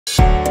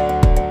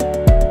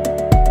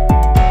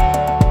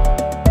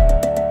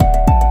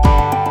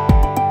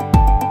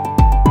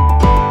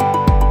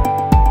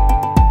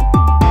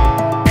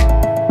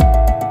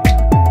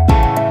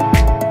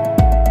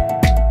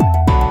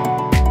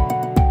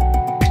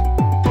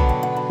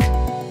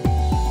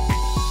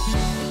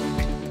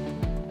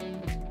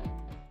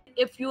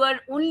if you are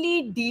only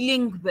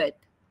dealing with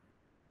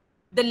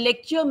the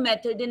lecture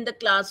method in the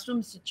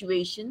classroom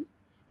situation,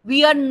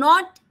 we are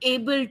not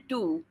able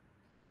to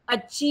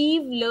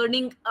achieve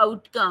learning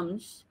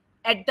outcomes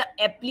at the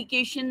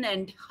application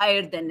and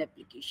higher than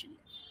application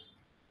level.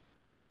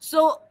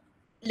 So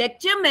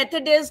lecture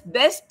method is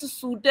best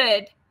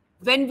suited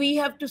when we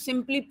have to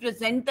simply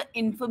present the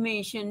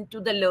information to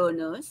the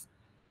learners,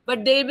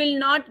 but they will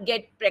not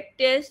get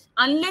practice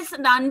unless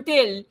and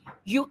until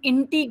you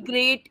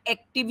integrate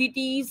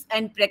activities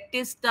and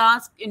practice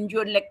tasks in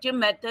your lecture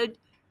method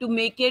to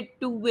make it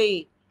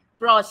two-way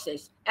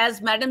process.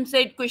 As madam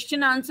said,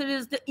 question answer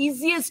is the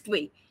easiest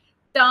way.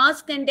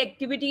 Task and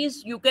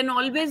activities you can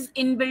always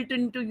inbuilt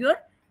into your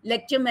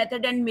lecture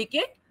method and make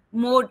it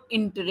more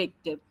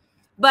interactive.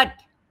 But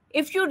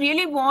if you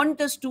really want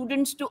the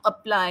students to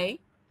apply,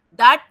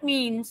 that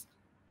means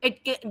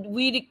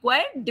we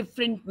require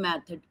different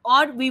method,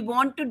 or we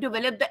want to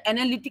develop the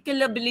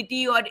analytical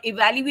ability or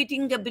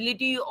evaluating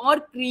ability or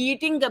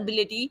creating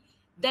ability,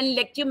 then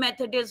lecture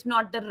method is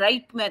not the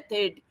right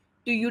method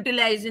to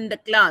utilize in the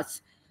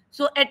class.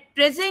 So at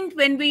present,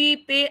 when we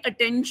pay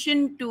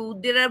attention to,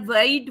 there are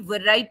wide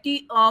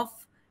variety of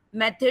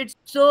methods.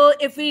 So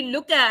if we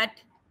look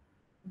at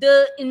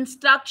the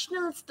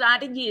instructional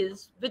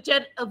strategies which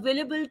are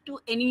available to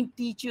any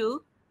teacher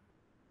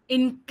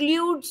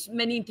includes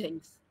many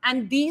things,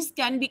 and these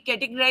can be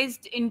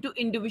categorized into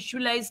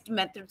individualized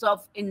methods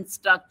of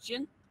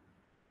instruction,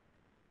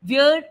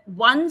 where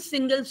one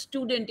single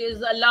student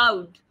is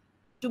allowed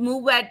to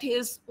move at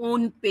his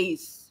own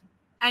pace,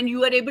 and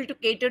you are able to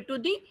cater to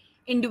the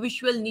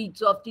individual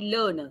needs of the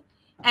learner.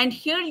 And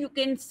here you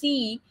can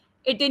see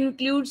it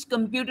includes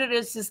computer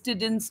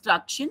assisted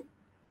instruction,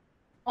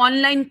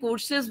 online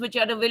courses which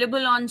are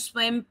available on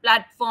Swim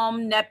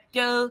platform,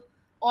 Neptel,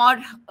 or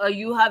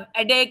you have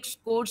edX,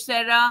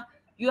 Coursera.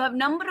 You have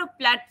number of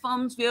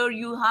platforms where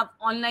you have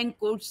online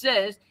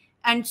courses,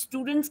 and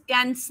students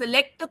can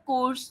select the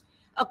course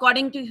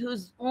according to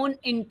his own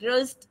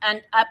interest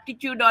and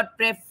aptitude or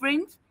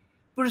preference,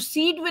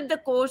 proceed with the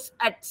course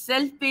at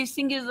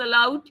self-pacing is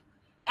allowed,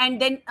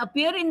 and then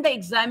appear in the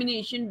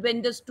examination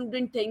when the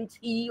student thinks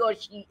he or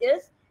she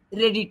is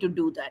ready to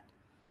do that.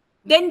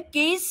 Then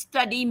case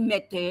study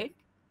method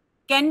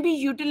can be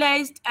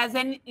utilized as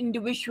an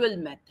individual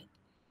method.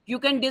 You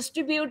can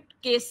distribute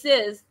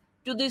cases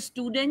to the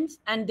students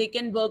and they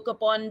can work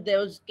upon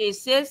those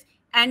cases,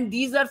 and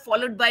these are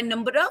followed by a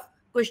number of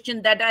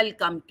questions that I'll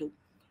come to.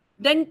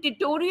 Then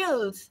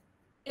tutorials.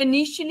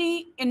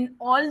 Initially, in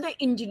all the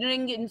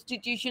engineering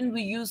institutions,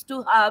 we used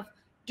to have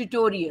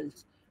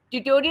tutorials.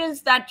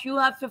 Tutorials that you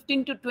have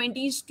 15 to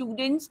 20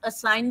 students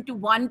assigned to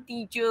one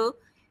teacher,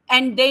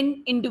 and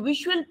then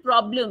individual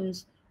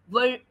problems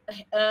were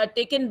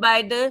taken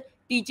by the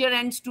teacher,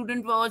 and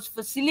student was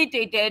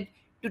facilitated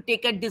to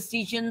take a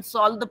decision,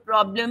 solve the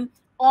problem,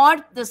 or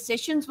the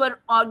sessions were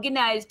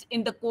organized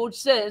in the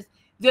courses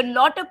where a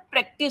lot of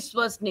practice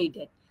was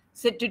needed.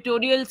 So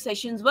tutorial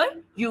sessions were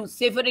used.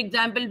 Say, for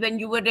example, when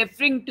you were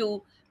referring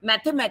to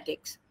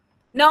mathematics.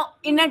 Now,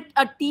 in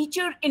a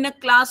teacher in a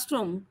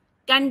classroom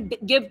can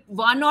give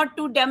one or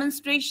two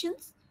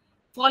demonstrations,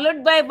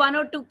 followed by one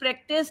or two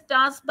practice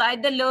tasks by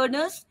the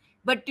learners,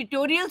 but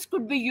tutorials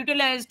could be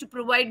utilized to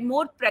provide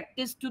more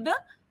practice to the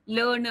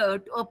learner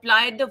to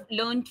apply the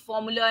learned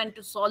formula and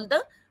to solve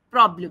the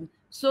problem.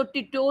 So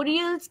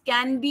tutorials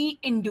can be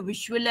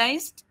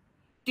individualized.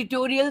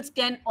 Tutorials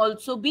can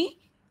also be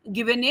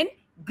given in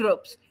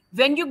groups.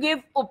 When you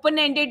give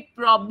open-ended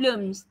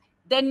problems,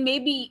 then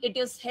maybe it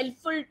is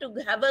helpful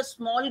to have a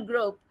small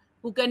group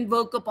who can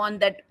work upon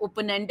that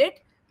open-ended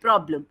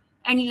problem.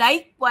 And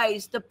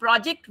likewise, the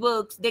project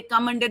works, they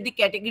come under the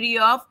category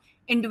of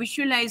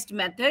individualized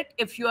method.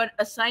 If you are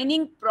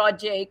assigning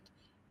project,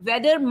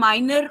 whether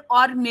minor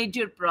or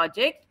major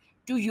project,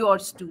 to your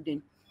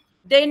student,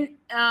 then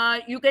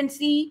you can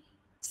see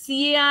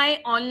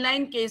CAI,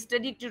 online case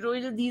study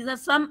tutorial. These are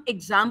some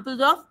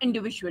examples of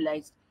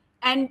individualized.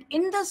 And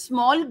in the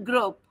small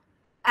group,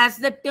 as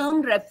the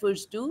term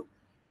refers to,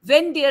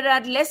 when there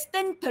are less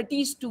than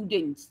 30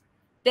 students,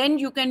 then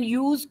you can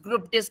use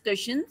group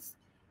discussions,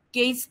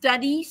 case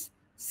studies,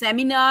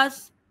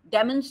 seminars,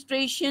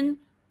 demonstration,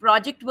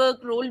 project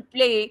work, role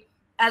play,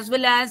 as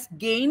well as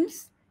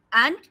games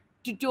and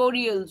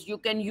tutorials you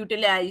can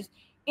utilize.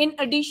 In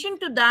addition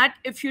to that,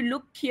 if you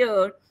look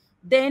here,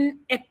 then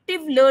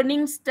active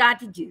learning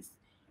strategies,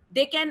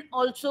 they can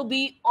also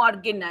be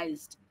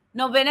organized.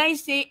 Now, when I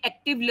say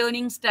active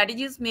learning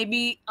strategies,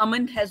 maybe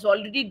Aman has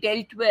already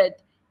dealt with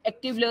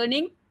active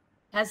learning,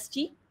 has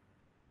she?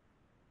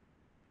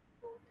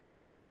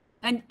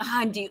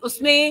 हाँ जी,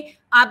 उसमें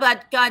आप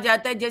कहा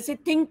जाता है जैसे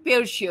think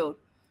pair share,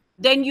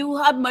 then you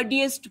have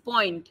muddiest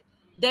point,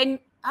 then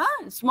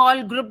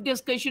small group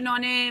discussion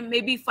on a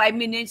maybe 5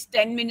 minutes,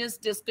 10 minutes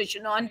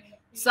discussion on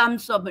some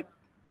subject.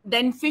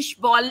 Then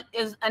fishball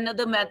is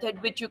another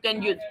method which you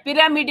can use.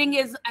 Pyramiding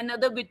is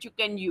another which you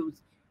can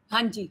use.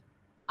 हाँ जी,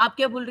 आप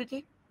क्या बोल रहे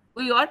थे?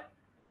 कोई और?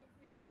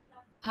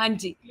 हाँ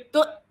जी,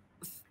 तो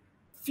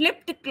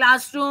flipped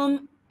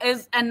classroom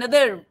is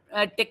another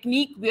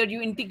technique where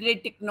you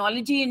integrate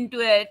technology into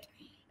it.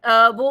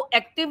 वो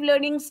active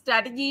learning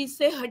strategies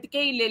से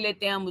हटके ही ले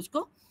लेते हैं हम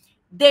उसको.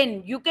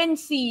 Then you can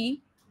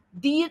see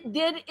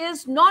there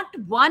is not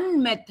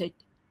one method,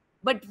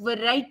 but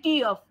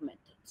variety of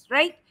methods,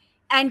 right?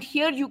 And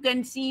here you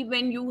can see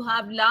when you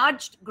have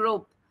large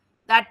group,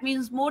 that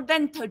means more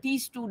than 30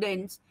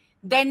 students,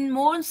 then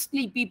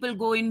mostly people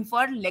go in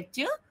for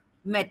lecture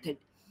method.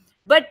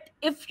 But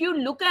if you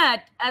look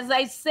at, as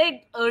I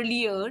said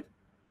earlier,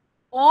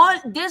 all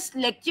this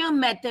lecture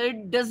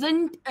method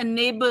doesn't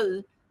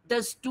enable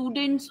the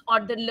students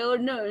or the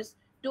learners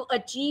to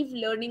achieve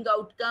learning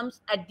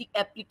outcomes at the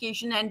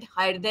application and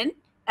higher than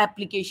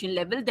application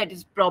level, that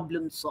is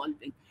problem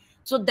solving.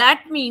 So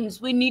that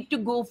means we need to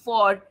go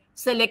for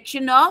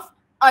selection of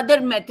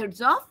other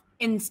methods of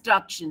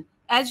instruction.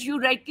 As you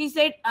rightly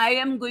said, I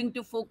am going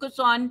to focus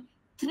on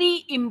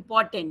three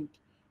important,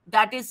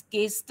 that is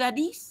case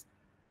studies,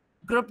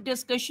 group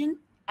discussion,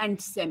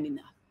 and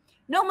seminar.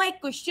 Now, my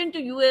question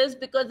to you is,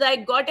 because I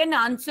got an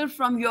answer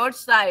from your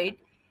side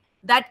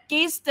that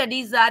case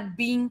studies are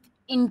being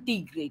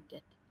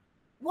integrated.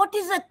 What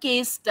is a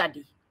case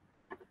study?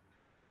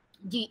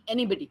 Ji,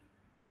 anybody?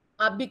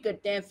 आप भी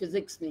करते हैं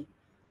physics में,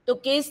 तो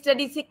case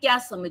study से क्या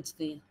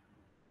समझते हैं?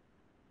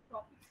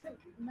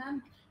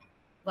 Ma'am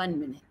 1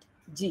 minute.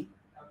 Ji.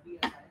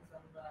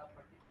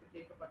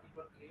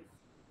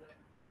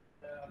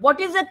 What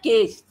is a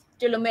case?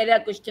 चलो मेरा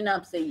क्वेश्चन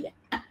आपसे ही है.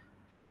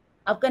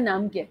 आपका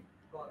नाम क्या है?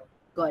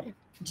 गौरव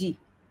जी.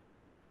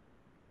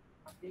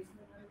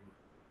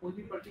 कोई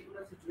भी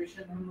पर्टिकुलर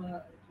सिचुएशन हम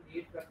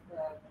क्रिएट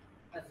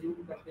अज्यूम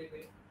करते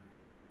हुए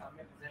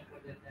सामने प्रेजेंट कर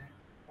देते हैं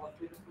और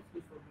फिर उसकी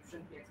सॉल्यूशन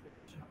की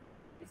एक्सपेक्टेशन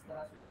इस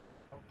तरह से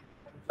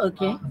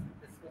ओके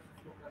डिस्कस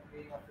करके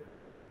या फिर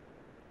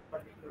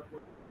पर्टिकुलर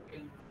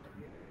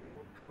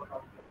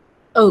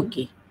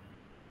ओके.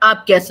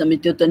 आप क्या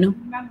समझते हो तनु?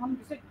 मैम हम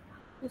जैसे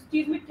उस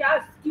चीज में क्या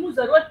क्यों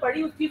जरूरत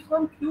पड़ी, उस चीज को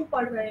हम क्यों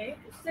पढ़ रहे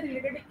हैं, उससे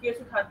रिलेटेड एक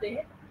केस उठाते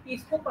हैं कि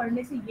इसको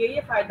पढ़ने से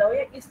ये फायदा हो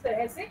या इस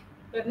तरह से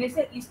करने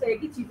से इस तरह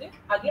की चीजें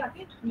आगे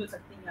आके मिल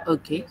सकती हैं.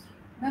 Okay.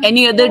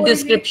 Any other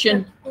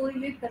description?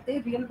 Correlate करते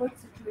हैं रियल वर्ल्ड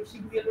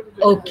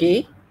सिचुएशन.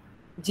 ओके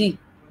जी.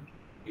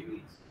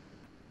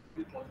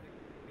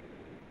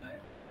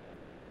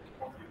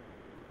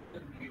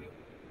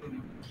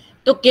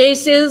 तो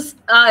case is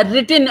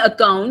written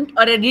account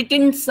or a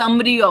written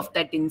summary of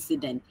that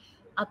incident.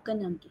 आपका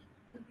नाम क्या?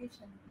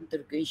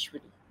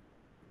 Durgeshwari.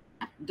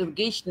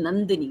 Durgesh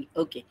Nandini.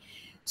 Okay.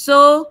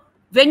 So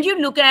when you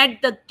look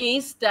at the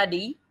case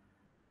study,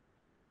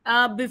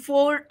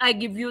 before I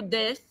give you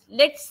this,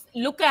 let's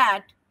look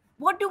at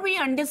what do we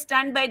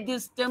understand by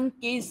this term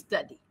case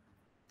study.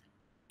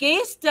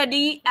 Case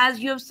study, as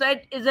you have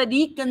said, is a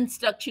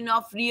reconstruction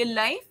of real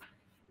life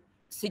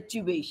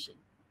situation.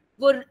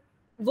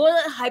 वो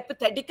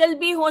hypothetical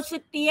भी हो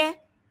सकती है,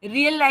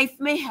 real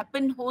life में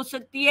happen हो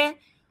सकती है,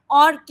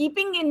 और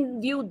keeping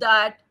in view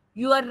that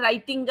you are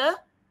writing a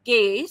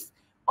case,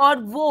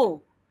 और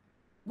वो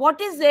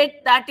what is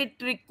it that it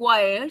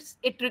requires?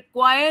 It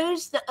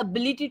requires the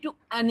ability to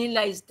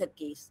analyze the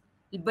case.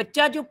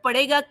 बच्चा जो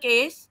पढ़ेगा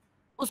case,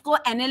 उसको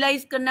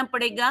analyze करना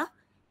पड़ेगा,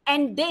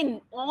 and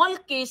then all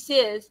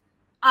cases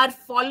are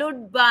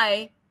followed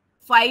by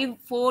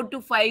 4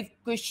 to 5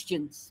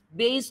 questions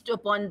based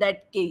upon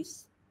that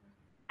case.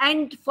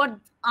 And for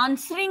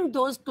answering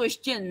those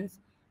questions,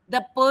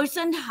 the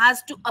person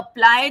has to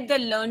apply the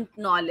learned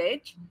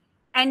knowledge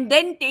and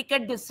then take a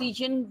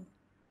decision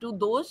to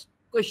those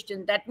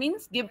questions. That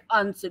means give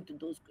answer to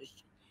those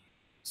questions.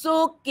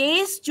 So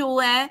case जो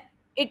है,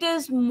 it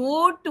is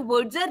more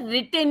towards a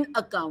written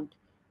account.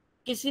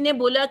 किसी ने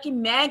बोला कि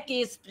मैं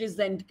case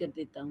present कर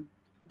देता हूँ.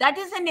 That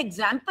is an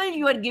example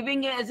you are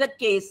giving as a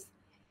case.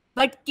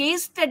 But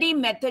case study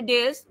method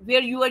is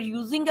where you are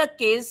using a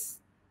case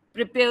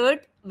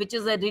prepared, which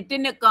is a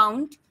written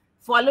account,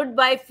 followed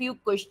by a few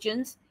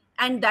questions,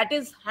 and that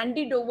is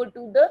handed over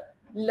to the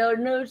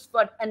learners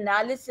for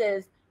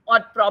analysis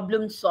or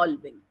problem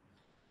solving.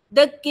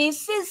 The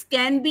cases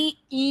can be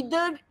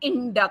either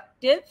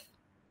inductive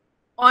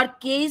or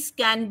case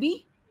can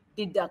be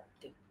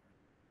deductive.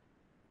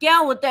 क्या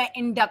होता है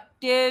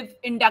inductive?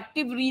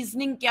 Inductive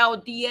reasoning क्या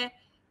होती है?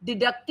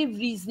 Deductive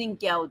reasoning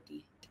क्या होती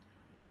है?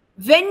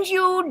 When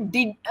you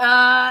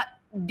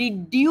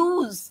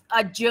deduce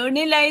a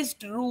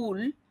generalized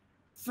rule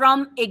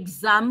from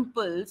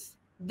examples,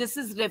 this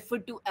is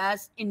referred to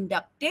as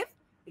inductive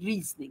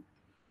reasoning.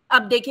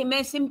 अब देखिए,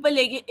 मैं सिंपल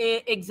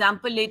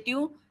एग्जाम्पल लेती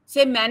हूँ.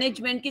 से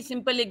मैनेजमेंट की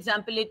सिंपल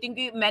एग्जाम्पल लेती हूँ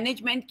कि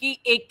मैनेजमेंट की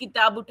एक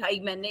किताब उठाई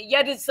मैंने, या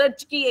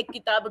रिसर्च की एक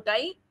किताब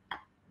उठाई,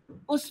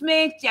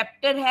 उसमें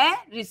चैप्टर है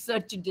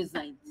रिसर्च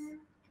डिजाइन.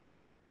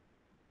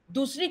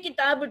 दूसरी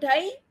किताब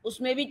उठाई,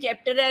 उसमें भी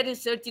चैप्टर है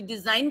रिसर्च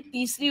डिजाइन.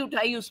 तीसरी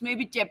उठाई, उसमें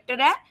भी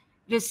चैप्टर है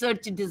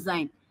research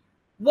design.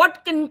 What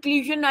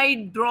conclusion I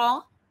draw?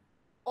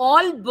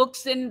 All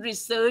books in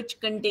research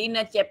contain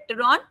a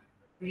chapter on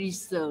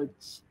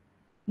research.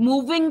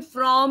 Moving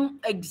from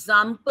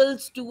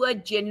examples to a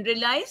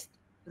generalized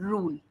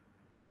rule.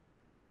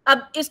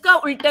 अब इसका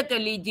उल्टा कर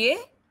लीजिए.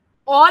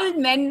 all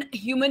men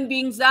human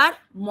beings are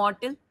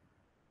mortal.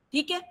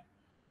 ठीक है,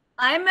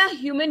 I am a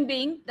human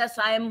being, thus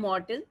I am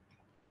mortal.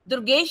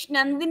 Durgesh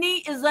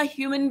Nandini is a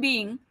human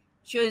being,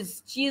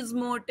 she is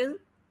mortal.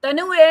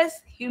 Tanu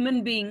is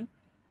human being.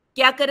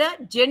 क्या करा,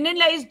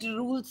 generalised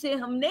rule से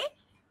हमने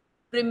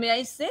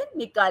प्रीमाइस से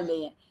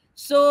निकाले हैं.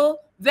 So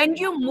when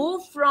you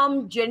move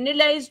from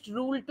generalized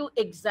rule to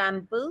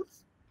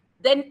examples,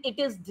 then it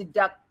is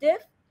deductive.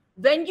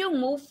 When you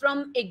move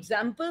from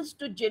examples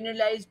to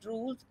generalized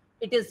rules,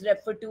 it is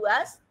referred to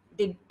as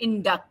the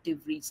inductive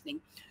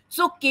reasoning.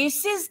 So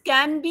cases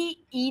can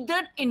be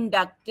either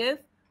inductive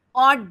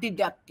or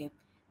deductive.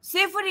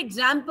 Say for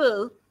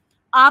example,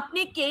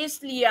 आपने case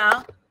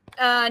लिया,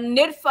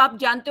 NIRF आप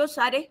जानते हो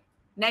सारे,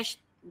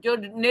 जो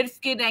NIRF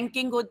की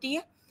ranking होती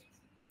है.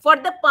 For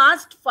the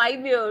past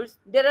 5 years,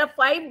 there are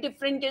 5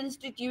 different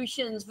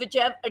institutions which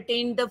have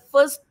attained the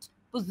first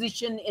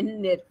position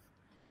in NIRF.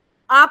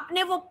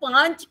 आपने वो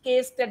 5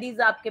 केस स्टडीज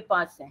आपके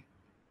पास हैं.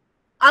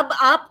 अब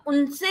आप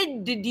उनसे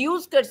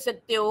डिड्यूस कर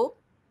सकते हो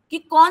कि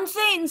कौन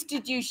से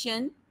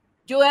इंस्टीट्यूशन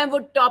जो है वो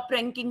टॉप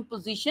रैंकिंग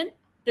पोजीशन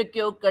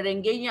प्रिक्योर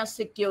करेंगे या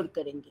सिक्योर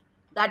करेंगे.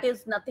 That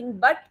is nothing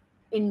but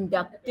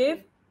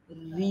inductive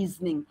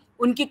reasoning.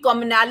 उनकी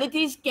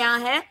कॉमनैलिटीज क्या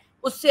है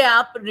उससे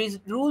आप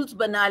रूल्स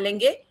बना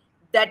लेंगे.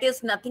 That is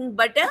nothing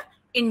but a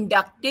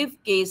inductive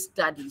case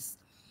studies.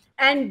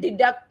 And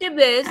deductive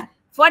is,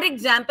 for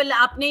example,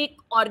 आपने एक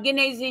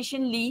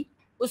ऑर्गेनाइजेशन ली,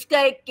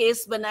 उसका एक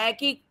केस बनाया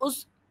कि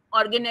उस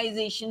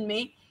ऑर्गेनाइजेशन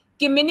में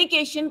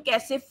कम्युनिकेशन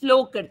कैसे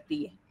फ्लो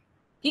करती है.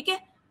 ठीक है,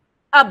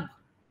 अब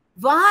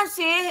वहां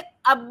से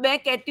अब मैं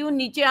कहती हूँ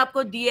नीचे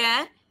आपको दिया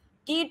है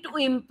कि to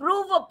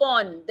improve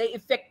upon the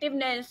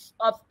effectiveness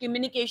of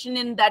communication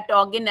in that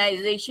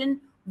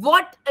organization,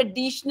 what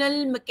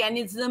additional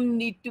mechanism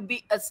need to be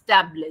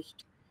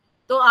established.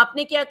 तो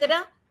आपने क्या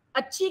करा,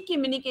 अच्छी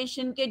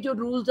कम्युनिकेशन के जो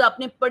रूल्स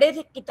आपने पढ़े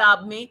थे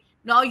किताब में,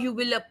 now you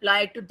will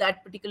apply to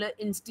that particular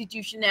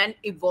institution and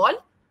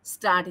evolve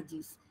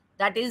strategies.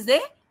 That is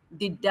a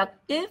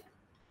deductive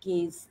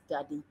case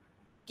study.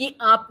 कि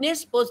आपने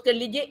सपोज कर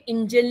लीजिए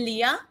इंजन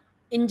लिया,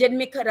 इंजन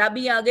में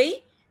खराबी आ गई,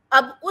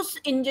 अब उस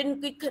इंजन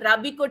की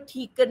खराबी को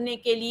ठीक करने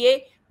के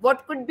लिए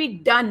what could be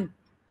done.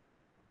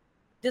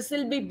 This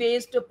will be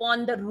based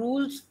upon the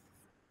rules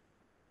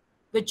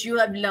which you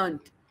have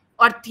learned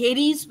or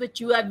theories which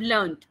you have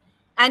learned,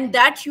 and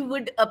that you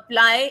would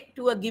apply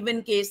to a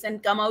given case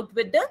and come out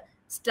with the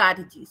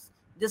strategies.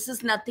 This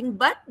is nothing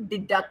but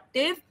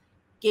deductive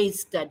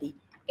case study.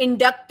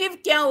 Inductive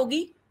क्या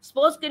होगी,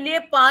 suppose के लिए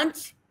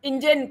 5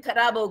 engine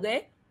खराब हो गए,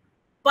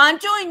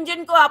 पांचों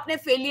engine को आपने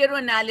फेलियर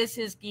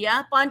एनालिसिस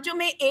किया, पांचों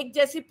में एक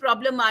जैसी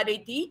प्रॉब्लम आ रही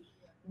थी,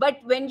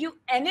 but when you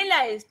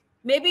analyzed,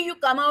 maybe you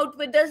come out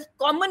with a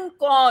common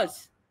cause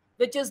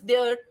which is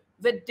there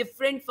with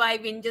different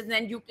 5 engines,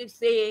 and you can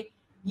say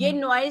ये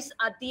नॉइस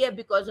आती है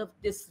because of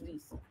this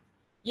reason,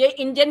 ये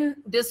इंजन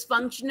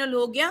डिसफंक्शनल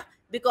हो गया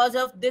because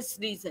of this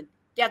reason.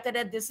 क्या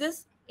करा, this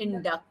is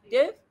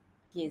inductive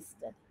case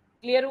study.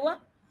 Clear हुआ.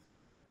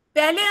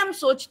 पहले हम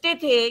सोचते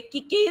थे कि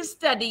case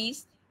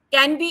studies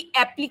can be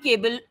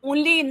applicable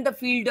only in the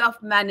field of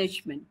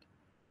management,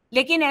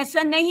 लेकिन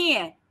ऐसा नहीं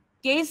है.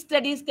 Case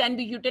studies can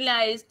be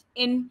utilised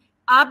इन,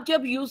 आप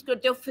जब यूज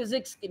करते हो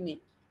फिजिक्स के में,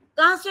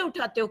 कहाँ से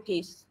उठाते हो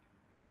केस.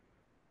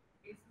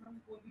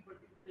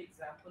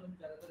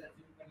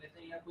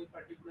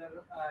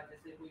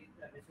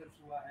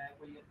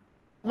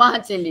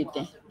 वहां से लेते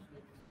हैं.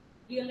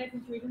 रियल लाइफ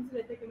सिचुएशन से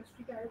लेते हैं,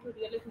 केमिस्ट्री का है तो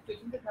रियल लाइफ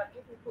सिचुएशन से उठा के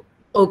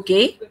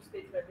ओके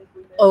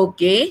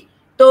ओके.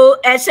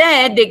 तो ऐसा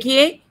है,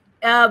 देखिए,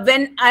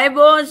 व्हेन आई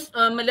वाज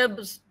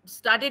मतलब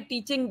started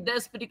teaching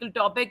this particular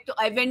topic, तो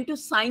I went to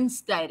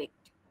Science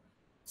Direct.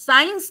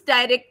 Science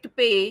Direct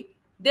पे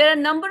there are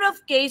number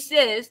of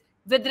cases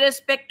with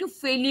respect to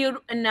failure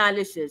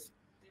analysis.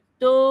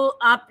 तो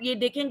आप ये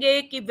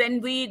देखेंगे कि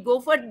when we go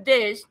for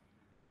this,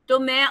 तो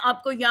मैं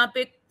आपको यहाँ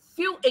पे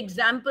few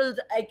examples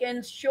I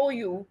can show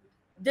you.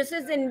 This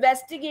is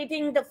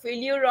investigating the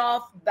failure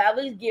of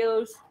bevel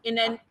gears in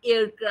an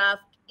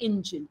aircraft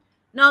engine.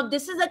 Now,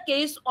 this is a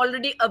case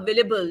already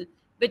available,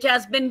 which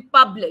has been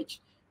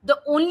published. The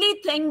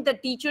only thing the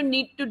teacher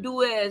need to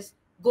do is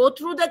go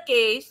through the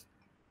case,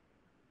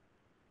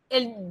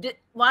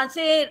 वहां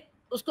से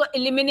उसको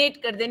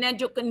eliminate कर देना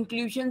जो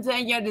conclusions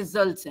हैं या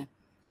results हैं.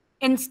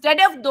 Instead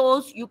of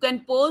those, you can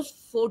pose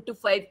 4 to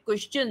 5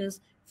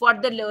 questions for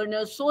the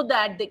learners so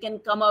that they can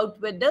come out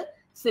with the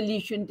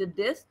solution to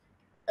this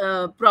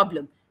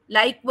problem.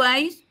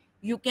 Likewise,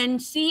 you can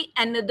see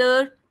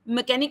another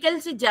mechanical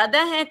से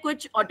ज़्यादा है,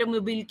 कुछ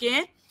automobile के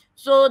हैं.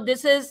 So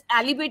this is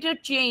elevator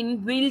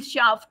chain wheel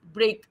shaft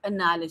brake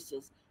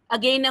analysis.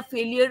 Again, a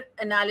failure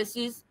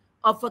analysis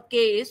of a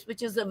case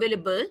which is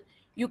available.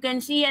 You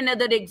can see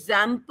another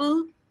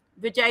example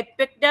which I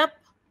picked up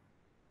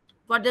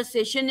for the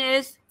session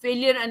is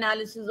failure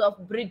analysis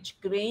of bridge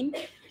crane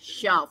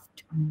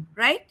shaft,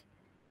 right?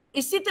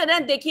 इसी तरह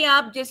देखिए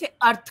आप, जैसे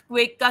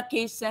earthquake का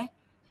case है.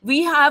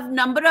 We have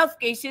number of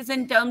cases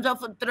in terms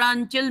of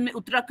Uttaranchal में,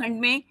 उत्तराखंड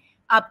में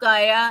आपका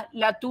आया,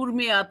 लातूर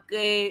में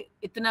आपके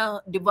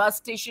इतना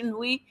डिवास्टेशन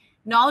हुई,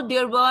 Now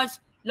there was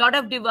lot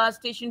of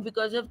devastation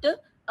because of the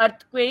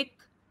earthquake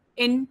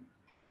in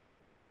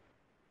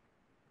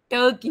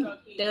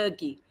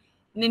Turkey,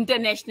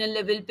 international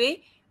level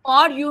पे.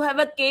 Or you have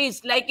a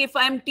case like if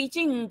I'm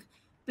teaching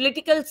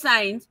political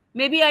science,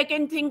 maybe I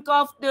can think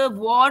of the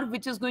war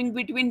which is going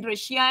between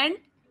Russia and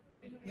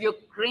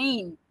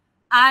Ukraine,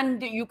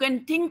 and you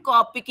can think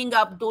of picking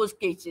up those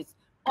cases.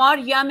 और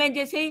या मैं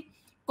जैसे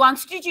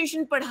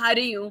constitution पढ़ा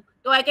रही हूँ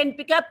तो I can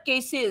pick up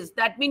cases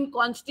that mean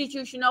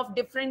constitution of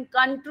different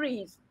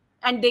countries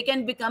and they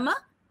can become a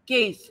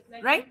case,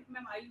 Like, right?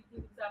 ma'am, I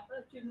give example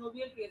of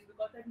Chernobyl case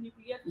because that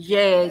nuclear.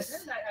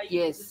 Yes, I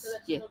yes, this is a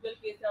yes.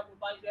 Chernobyl case या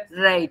Bhopal gas.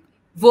 Right,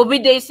 वो भी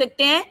दे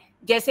सकते हैं.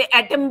 जैसे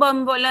atom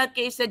bomb वाला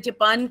case है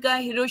Japan का,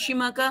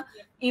 Hiroshima का,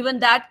 even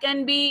that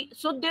can be.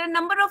 So there are a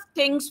number of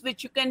things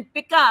which you can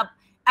pick up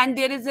and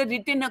there is a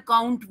written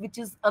account which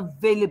is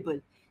available.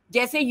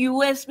 जैसे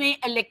यूएस में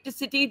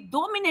electricity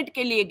 2 minute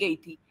के लिए गई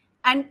थी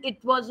and it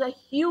was a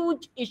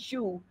huge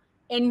issue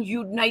in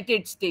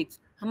United states.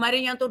 हमारे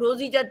यहाँ तो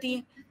रोज ही जाती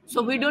है,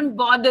 so we don't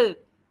bother,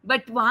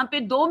 but वहां पे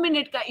 2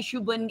 मिनट का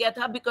इश्यू बन गया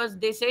था because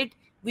they said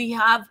we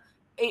have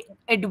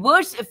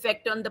adverse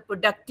effect on the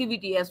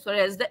productivity as far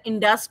as the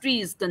industry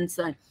is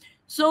concerned.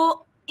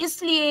 So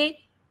isliye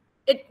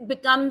it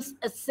becomes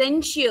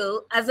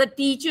essential as a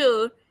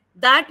teacher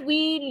that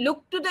we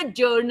look to the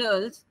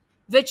journals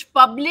which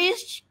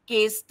publish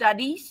case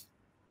studies,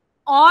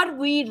 or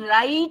we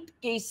write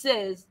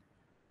cases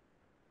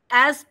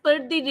as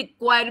per the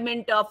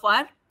requirement of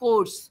our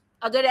course.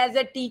 Agar as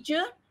a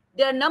teacher,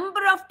 there are a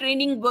number of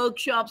training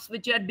workshops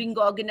which are being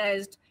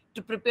organized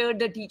to prepare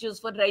the teachers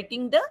for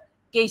writing the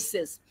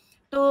cases.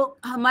 तो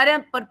हमारा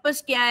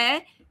purpose क्या है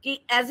कि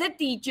as a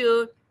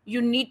teacher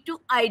you need to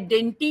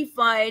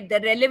identify the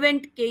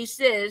relevant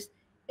cases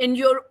in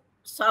your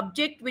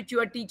subject which you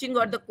are teaching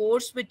or the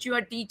course which you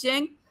are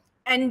teaching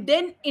and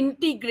then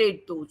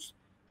integrate those.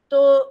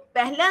 तो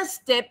पहला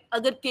step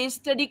अगर case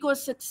study को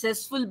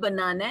successful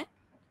बनाना है,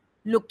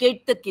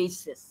 locate the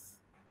cases.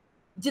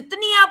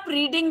 जितनी आप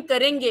reading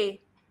करेंगे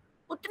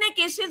उतने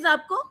cases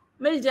आपको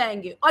मिल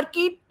जाएंगे. और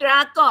keep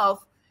track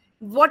of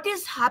what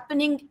is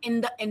happening in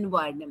the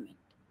environment.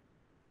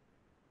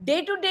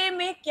 Day to day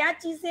में क्या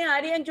चीजें आ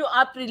रही हैं जो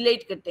आप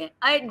रिलेट करते हैं.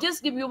 I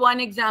just give you one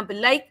example.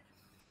 Like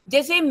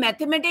जैसे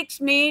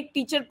मैथमेटिक्स में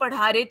टीचर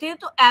पढ़ा रहे थे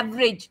तो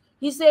एवरेज,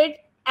 ही सेड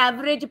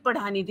एवरेज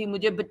पढ़ानी थी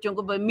मुझे बच्चों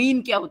को.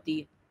 मीन क्या होती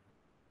है?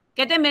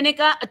 कहते हैं, मैंने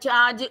कहा अच्छा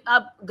आज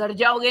आप घर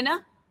जाओगे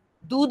ना,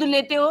 दूध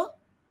लेते हो,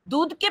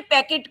 दूध के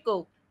पैकेट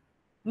को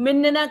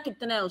मिनना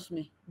कितना है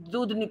उसमें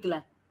दूध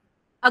निकला.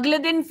 अगले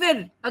दिन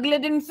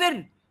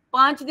फिर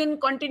 5 दिन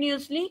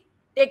continuously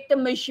take the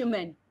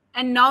measurement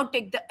and now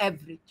take the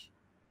average.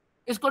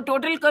 इसको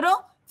टोटल करो,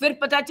 फिर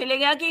पता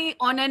चलेगा कि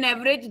ऑन एन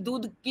एवरेज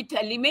दूध की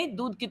थैली में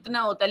दूध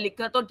कितना होता है.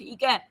 लिखा तो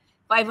ठीक है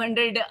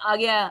 500 आ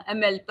गया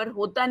ml, पर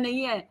होता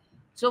नहीं है.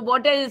 So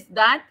what is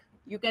that?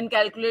 You can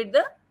calculate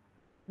the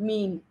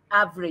mean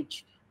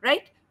average,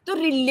 right? तो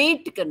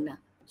रिलेट करना.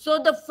 So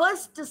the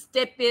first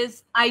step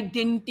is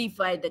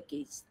identify the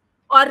case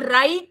और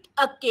राइट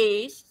अ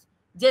केस.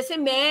 जैसे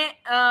मैं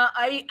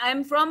I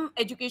am from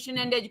education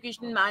and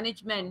education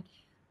management,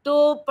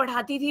 तो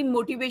पढ़ाती थी,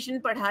 मोटिवेशन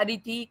पढ़ा रही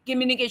थी,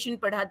 कम्युनिकेशन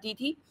पढ़ाती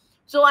थी.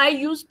 सो I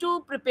used to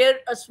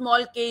prepare a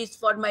small case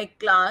for my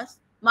class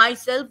my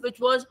self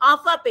which was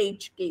half a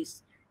page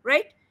case,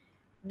 right?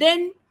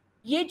 Then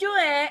ये जो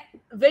है,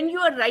 when you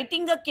are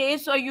writing a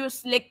case or you are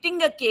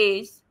selecting a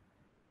case,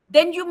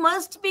 then you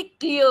must be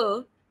clear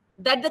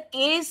that the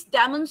case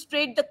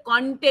demonstrate the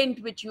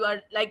content which you are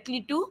likely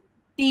to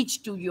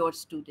teach to your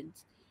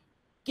students.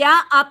 क्या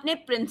आपने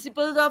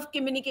principles of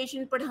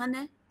communication पढ़ाना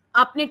है,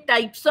 आपने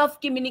types of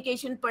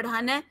communication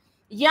पढ़ाना है,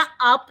 या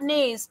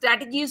आपने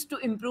strategies to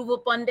improve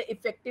upon the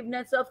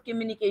effectiveness of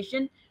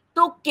communication?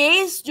 तो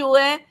केस जो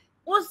है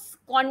उस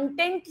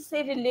कंटेंट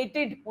से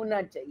रिलेटेड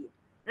होना चाहिए,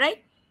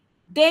 राइट?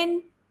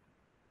 देन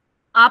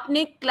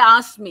आपने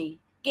क्लास में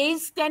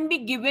case can be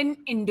given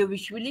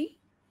individually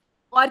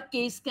और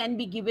case can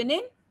be given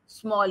in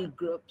small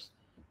groups.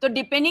 तो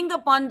depending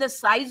upon the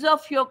size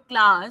of your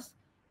class,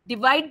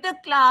 divide the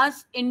class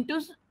into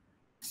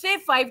say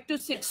 5 to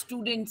 6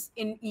 students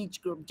in each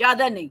group.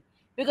 ज्यादा नहीं,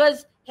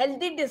 because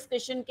healthy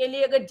discussion के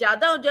लिए अगर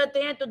ज्यादा हो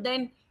जाते हैं तो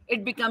then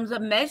it becomes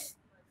a mess.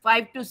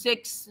 5 to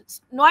 6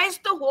 noise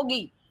तो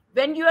होगी.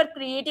 When you are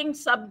creating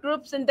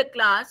subgroups in the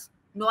class,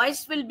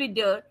 noise will be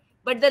there,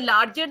 but the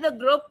larger the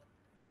group,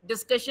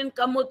 discussion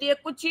कम होती है,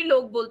 कुछ ही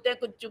लोग बोलते हैं,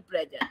 कुछ चुप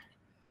रह जाते हैं.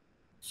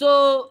 So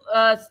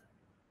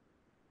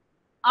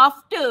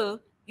after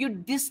you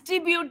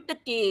distribute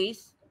the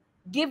case,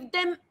 give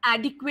them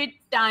adequate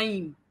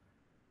time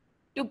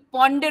to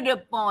ponder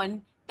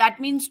upon. That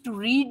means to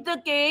read the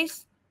case,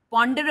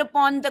 ponder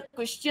upon the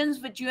questions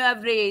which you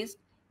have raised,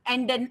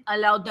 and then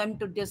allow them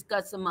to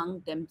discuss among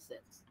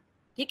themselves.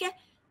 ठीक है?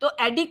 तो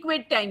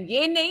adequate time,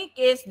 ये नहीं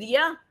case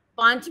दिया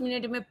 5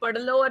 minute में पढ़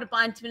लो और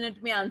 5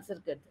 minute में आंसर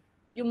कर दो.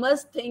 You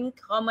must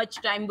think how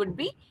much time would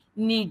be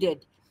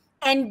needed.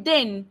 And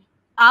then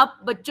आप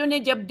बच्चों ने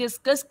जब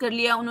डिस्कस कर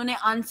लिया, उन्होंने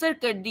आंसर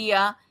कर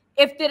दिया,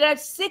 if there are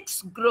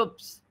 6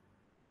 groups,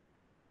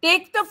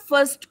 Take the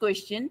first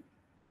question.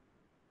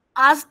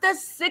 Ask the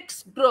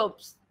 6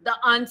 groups the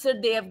answer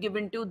they have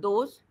given to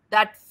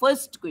that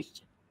first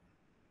question.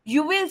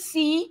 You will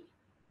see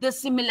the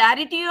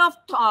similarity of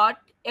thought.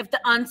 If the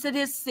answer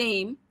is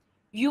same,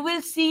 you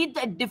will see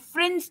the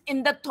difference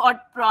in the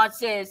thought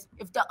process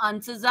if the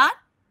answers are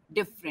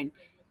different.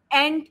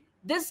 And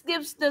this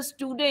gives the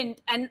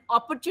student an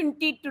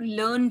opportunity to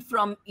learn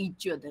from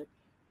each other.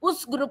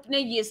 उस group ने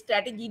ये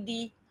strategy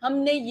दी,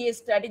 हमने ये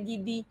strategy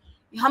दी,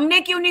 हमने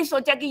क्यों नहीं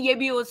सोचा कि ये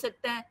भी हो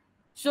सकता है?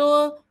 So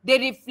they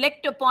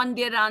reflect upon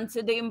their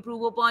answer, they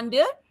improve upon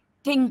their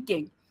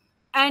thinking.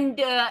 And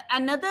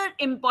another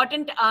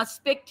important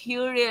aspect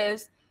here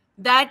is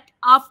that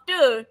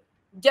after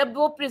जब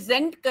वो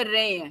present कर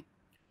रहे हैं,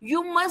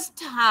 you must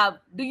have,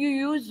 do you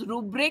use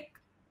rubric?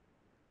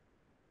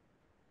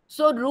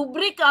 So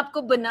rubric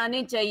आपको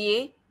बनाने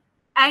चाहिए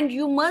and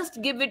you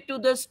must give it to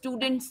the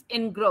students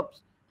in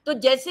groups. तो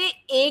जैसे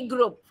A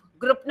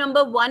group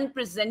number 1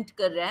 present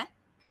कर रहा है,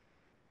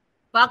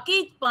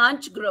 बाकी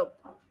 5 ग्रुप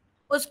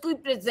उसकी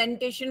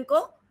प्रेजेंटेशन को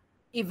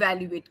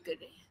इवैल्यूएट कर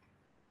रहे हैं.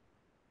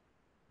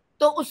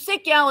 तो उससे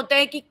क्या होता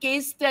है कि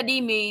केस स्टडी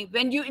में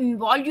when you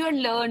involve your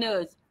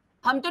learners,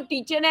 हम तो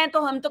टीचर हैं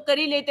तो हम तो कर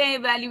ही लेते हैं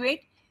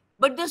evaluate,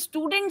 but the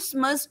students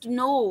must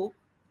know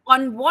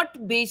on what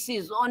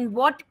basis, on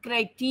what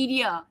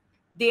criteria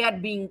they are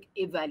being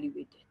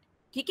evaluated.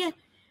 ठीक है,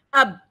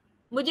 अब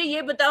मुझे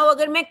ये बताओ,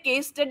 अगर मैं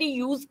केस स्टडी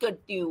यूज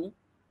करती हूँ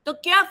तो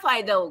क्या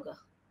फायदा होगा,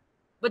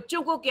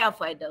 बच्चों को क्या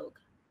फायदा होगा?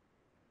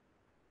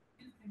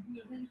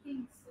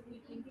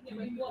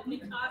 वो अपनी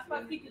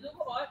आसपास की चीजों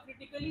को और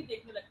क्रिटिकली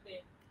देखने लगते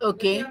हैं.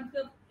 ओके, हम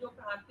सब जो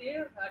पढ़ाते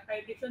हैं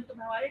टाइट्रेशन, तो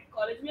हमारे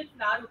कॉलेज में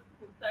फ्लावर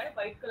उगता है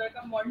व्हाइट कलर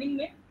का मॉर्निंग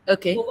में.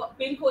 ओके, वो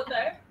पिंक होता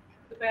है,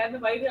 दोपहर में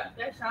व्हाइट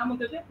आता है, शाम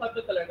होते थे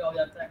पर्पल कलर का हो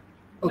जाता है.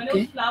 मैंने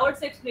Okay. उस फ्लावर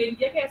से एक्सप्लेन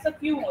किया कि ऐसा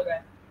क्यों हो रहा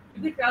है,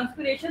 क्योंकि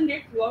transpiration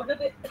rate through out the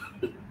day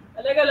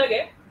अलग अलग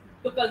है,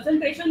 तो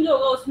कंसंट्रेशन जो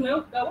होगा उसमें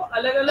उसका वो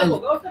अलग अलग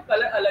होगा, उसका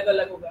कलर अलग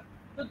अलग होगा.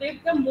 तो they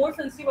become more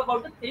sensitive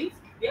about the things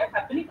they are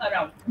happening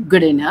around.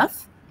 good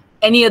enough.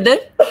 Any other?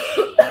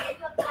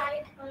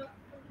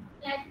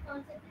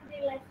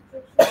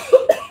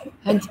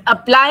 And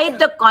apply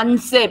the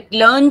concept,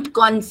 learned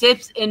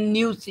concepts in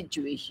new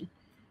situation.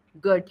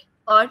 Good.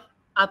 और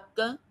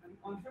आपका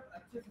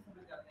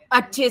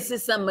अच्छे से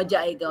समझ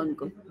आएगा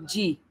उनको.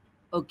 जी,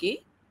 okay,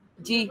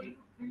 ji.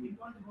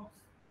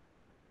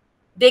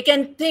 They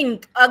can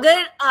think.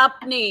 अगर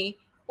आपने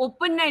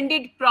open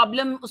ended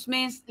problem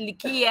उसमें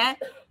लिखी है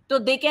तो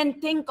they can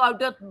think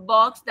out of the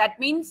box. That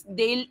means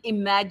they'll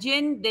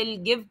imagine, they'll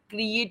give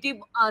creative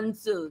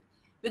answer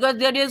because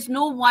there is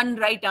no one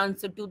right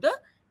answer to the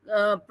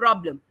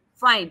problem.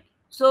 Fine.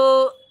 So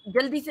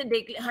जल्दी से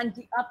देख ले. हाँ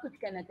जी, आप कुछ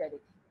कहना चाह रहे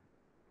थे?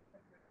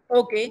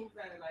 ओके,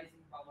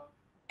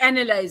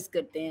 एनालाइज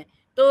करते हैं.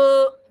 तो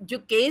जो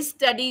केस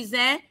स्टडीज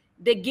हैं,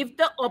 they give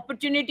the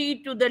opportunity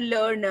to the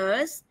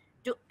learners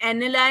to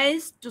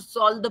analyze, to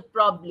solve the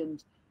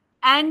problems,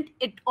 and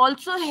it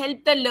also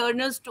help the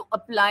learners to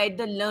apply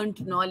the learned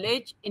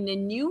knowledge in a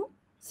new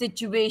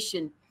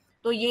situation.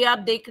 तो ये आप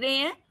देख रहे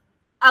हैं,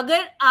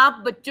 अगर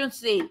आप बच्चों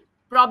से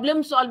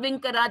प्रॉब्लम सॉल्विंग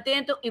कराते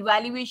हैं तो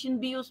इवैल्यूएशन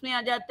भी उसमें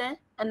आ जाता है,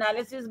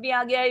 एनालिसिस भी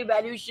आ गया,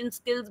 इवैल्यूएशन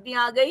स्किल्स भी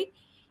आ गई,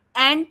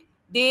 and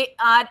they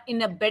are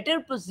in a better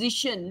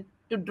position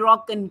to draw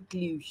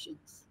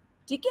conclusions.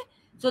 ठीक है,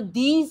 so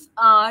these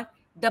are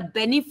the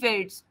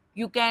benefits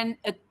you can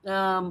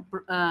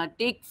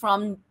take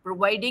from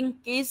providing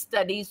case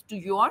studies to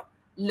your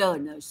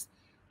learners.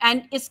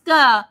 And iska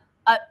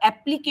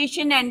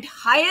application and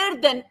higher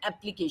than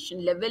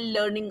application level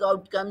learning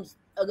outcomes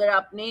agar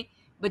aapne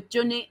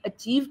bachchon ne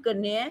achieve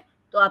karne hain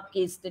to aap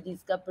case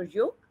studies ka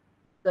prayog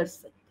kar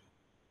sakte hain.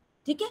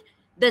 theek hai,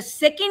 the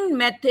second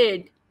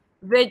method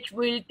which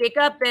we'll take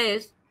up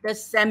is the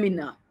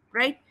seminar,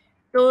 right?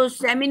 तो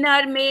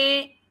seminar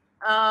में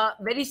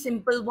very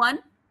simple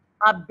one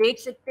आप देख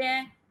सकते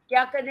हैं.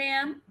 क्या कर रहे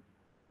हैं हम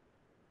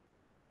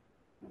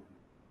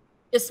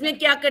इसमें?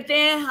 क्या करते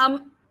हैं हम?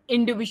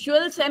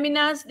 इंडिविजुअल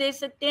सेमिनार्स दे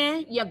सकते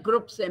हैं या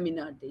ग्रुप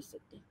सेमिनार दे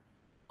सकते हैं.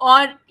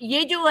 और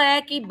ये जो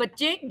है कि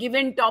बच्चे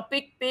गिवन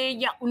टॉपिक पे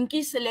या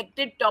उनकी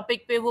सिलेक्टेड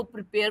टॉपिक पे वो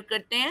प्रिपेयर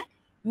करते हैं,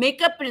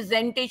 make a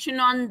presentation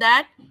on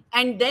that,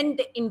 and then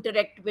they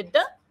interact with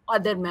the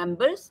other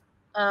members.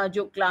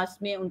 जो क्लास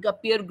में उनका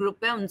पीयर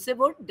ग्रुप है उनसे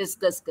वो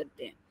डिस्कस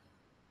करते हैं.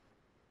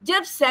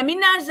 जब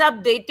सेमिनार्स आप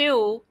देते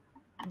हो,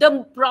 the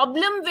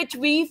problem which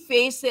we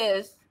face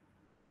is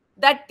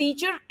that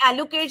teacher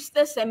allocates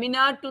the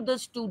seminar to the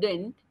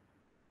student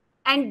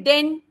and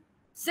then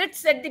sits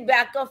at the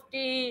back of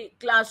the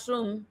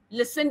classroom,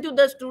 listen to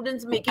the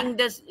students making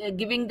this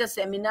giving the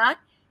seminar,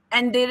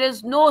 and there is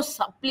no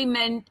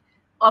supplement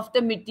of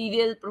the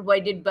material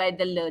provided by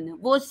the learner.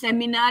 वो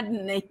seminar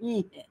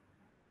नहीं है.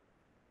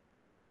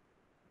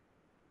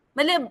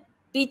 मतलब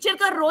teacher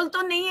का role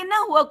तो नहीं है ना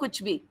हुआ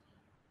कुछ भी.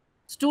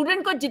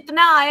 स्टूडेंट को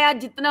जितना आया,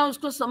 जितना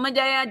उसको समझ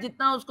आया,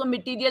 जितना उसको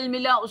मटेरियल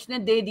मिला उसने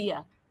दे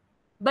दिया,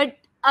 but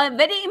a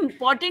very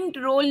important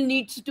role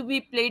needs to be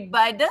played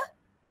by the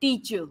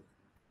teacher.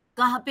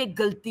 कहाँ पे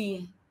गलती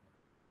है,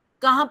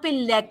 कहाँ पे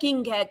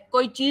lacking है,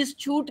 कोई चीज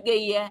छूट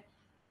गई है,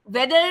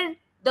 whether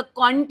the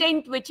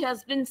content which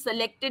has been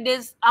selected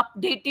is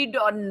updated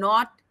or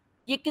not,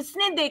 ये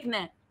किसने देखना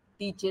है?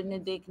 टीचर ने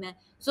देखना है.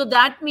 So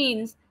that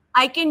means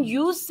I can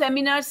use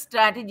seminar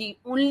strategy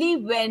only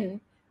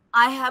when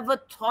I have a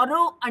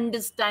thorough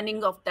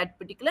understanding of that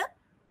particular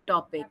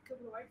topic. have to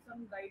provide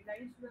some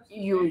guidelines to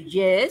the You, students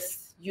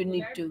yes, you so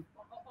need that to.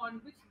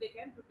 on which they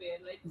can prepare.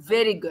 Like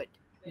Very good,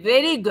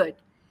 very good.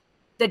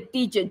 The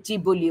teacher, जी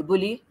बोलिए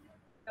बोलिए.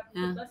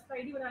 हाँ. 10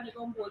 slide ही बनाने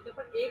को हम बोलते हैं,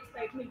 पर एक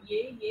स्लाइड में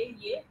ये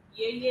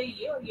और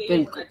ये होना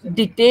बिल्कुल. चाहिए.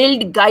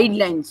 Detailed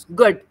guidelines.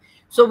 Good.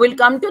 So we'll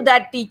come to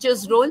that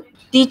teacher's role.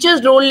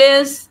 Teacher's role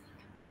is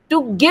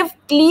to give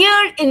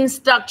clear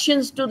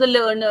instructions to the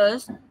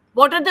learners.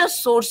 What are the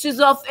sources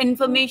of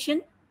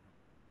information?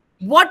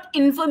 What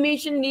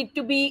information need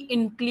to be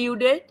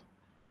included?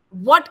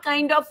 What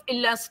kind of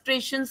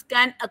illustrations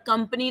can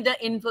accompany the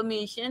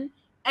information?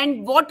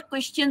 And what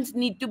questions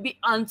need to be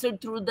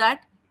answered through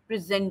that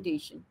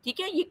presentation? ठीक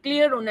है, ये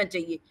clear होना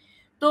चाहिए.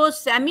 तो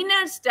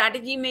seminar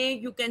strategy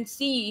में you can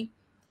see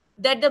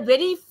that the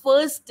very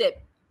first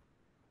step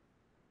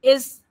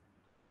is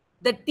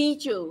the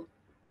teacher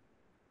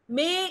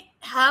may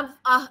have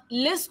a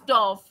list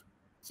of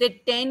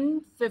say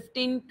 10,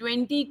 15,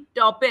 20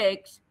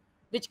 topics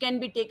which can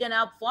be taken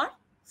up for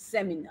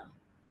seminar.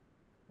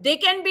 They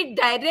can be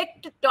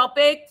direct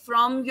topic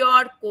from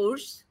your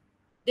course.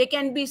 They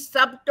can be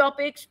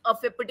subtopics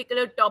of a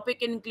particular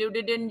topic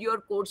included in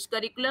your course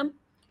curriculum.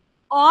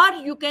 Or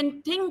you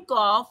can think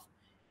of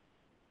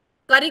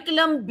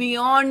curriculum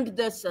beyond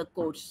this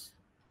course.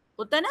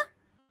 होता है ना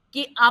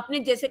कि आपने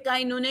जैसे कहा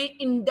इन्होंने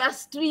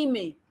industry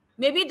में,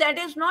 may be that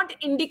is not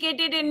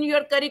indicated in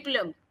your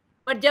curriculum,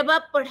 पर जब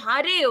आप पढ़ा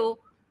रहे हो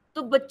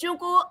तो बच्चों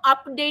को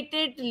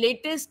अपडेटेड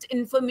लेटेस्ट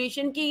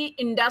इंफॉर्मेशन की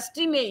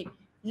इंडस्ट्री में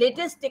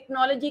लेटेस्ट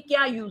टेक्नोलॉजी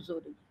क्या यूज हो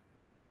रही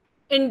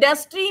है.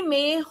 इंडस्ट्री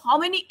में how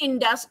many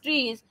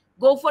industries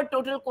go for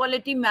total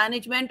quality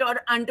management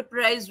और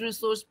एंटरप्राइज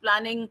रिसोर्स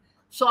प्लानिंग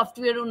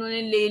सॉफ्टवेयर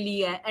उन्होंने ले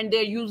लिया है and they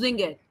are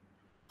using it.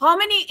 How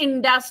many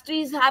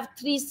industries have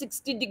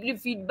 360-degree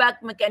feedback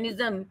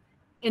mechanism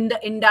in the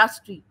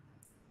industry?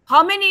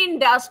 How many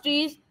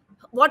industries,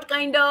 what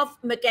kind of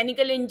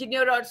mechanical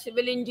engineer or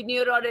civil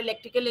engineer or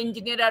electrical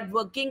engineer are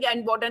working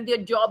and what are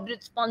their job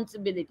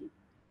responsibility?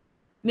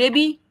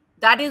 Maybe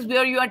that is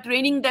where you are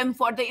training them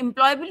for the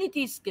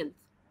employability skills.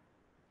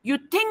 You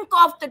think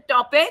of the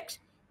topics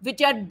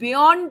which are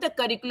beyond the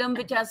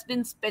curriculum which has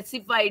been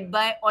specified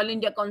by All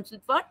India Council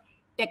for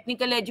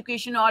Technical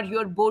Education or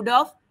your Board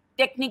of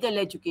Technical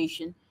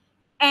Education.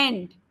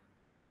 And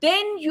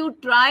then you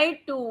try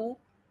to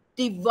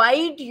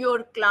divide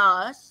your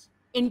class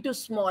into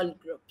small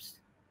groups.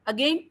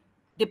 Again,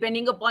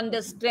 depending upon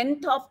the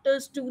strength of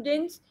the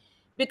students,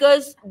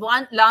 because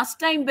last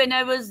time when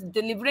I was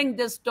delivering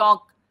this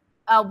talk,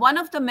 one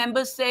of the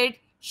members said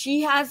she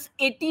has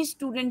 80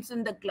 students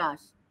in the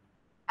class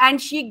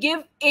and she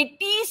give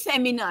 80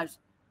 seminars.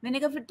 मैंने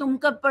कहा फिर तुम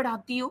कब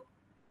पढ़ाती हो?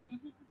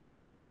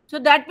 So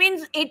that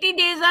means 80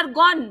 days are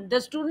gone. The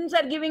students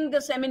are giving the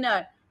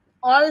seminar.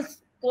 All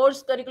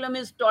course curriculum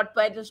is taught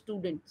by the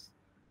students.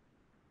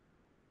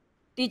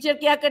 Teacher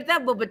क्या करता है,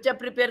 वो बच्चा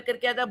प्रिपेयर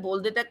करके आता,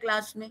 बोल देता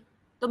क्लास में,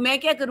 तो मैं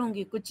क्या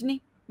करूंगी? कुछ नहीं,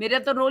 मेरा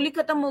तो रोल ही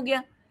खत्म हो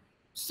गया.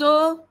 So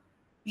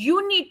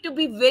you need to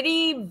be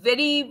very,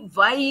 very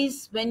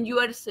wise when you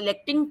are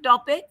selecting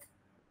topic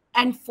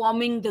and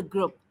forming the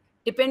group.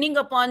 Depending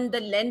upon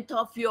the length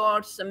of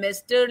your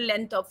semester,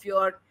 length of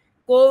your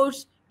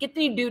course,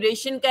 कितनी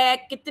ड्यूरेशन का है,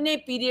 कितने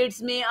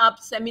पीरियड्स में आप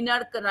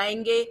seminar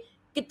कराएंगे,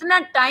 कितना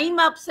time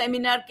आप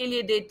seminar के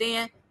लिए देते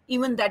हैं,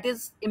 even that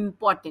is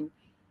important.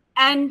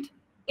 And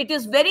it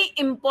is very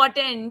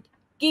important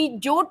कि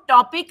जो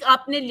टॉपिक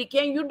आपने लिखे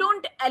हैं, you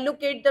don't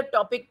allocate the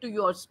topic to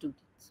your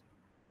students.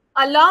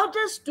 Allow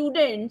the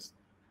students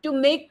to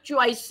make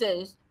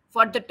choices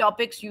for the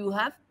topics you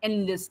have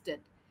enlisted.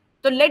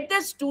 So let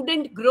the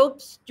student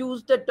groups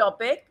choose the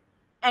topic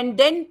and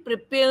then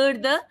prepare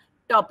the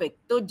topic.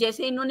 तो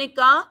जैसे इन्होंने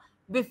कहा,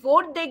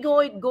 before they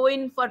go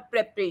in for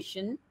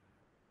preparation,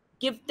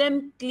 give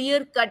them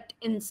clear cut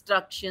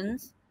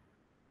instructions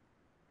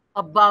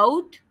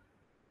about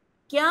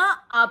क्या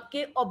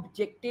आपके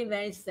objective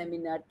हैं इस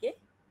seminar के,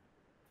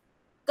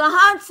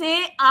 कहाँ से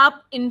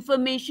आप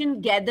इंफॉर्मेशन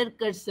गैदर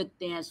कर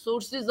सकते हैं,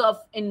 सोर्सेज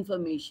ऑफ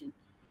इंफॉर्मेशन.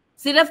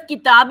 सिर्फ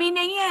किताब ही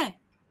नहीं है,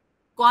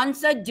 कौन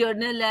सा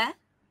जर्नल है,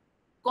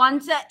 कौन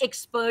सा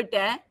एक्सपर्ट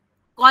है,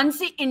 कौन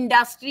सी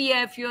इंडस्ट्री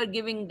है. If you are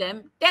giving them,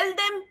 tell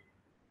them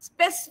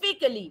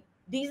specifically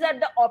these are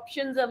the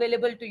options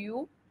available to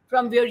you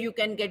from where you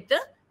can get the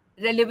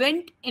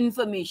relevant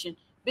information.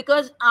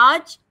 Because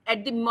आज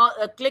at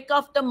the click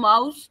of the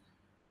mouse,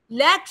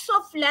 lakhs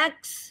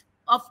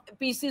of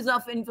pieces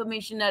of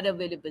information are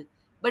available,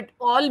 but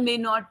all may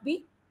not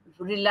be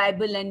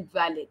reliable and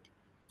valid.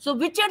 So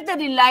which are the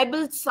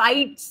reliable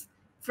sites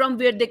from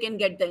where they can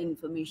get the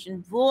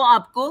information? वो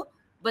आपको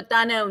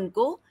बताना है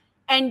उनको.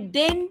 And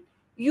then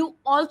you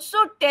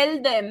also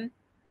tell them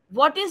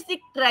what is the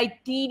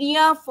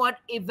criteria for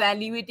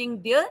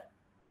evaluating their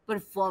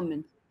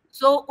performance.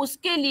 So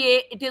उसके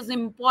लिए it is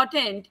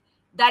important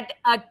that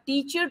a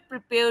teacher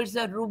prepares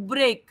a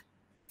rubric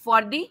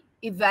for the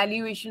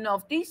evaluation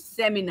of the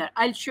seminar.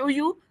 I'll show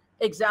you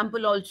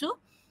example also.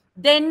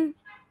 Then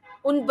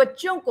उन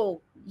बच्चों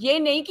को ये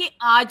नहीं कि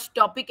आज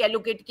topic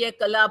allocate किया,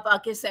 कल आप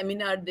आके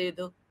सेमिनार दे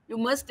दो. You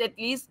must at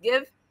least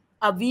give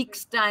a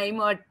week's time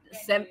or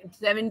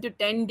 7 to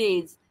 10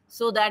 days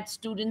so that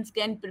students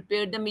can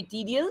prepare the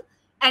material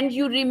and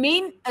you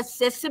remain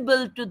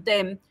accessible to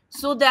them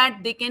so that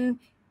they can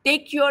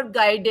take your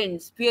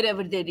guidance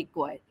wherever they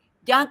require.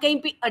 जहाँ कहीं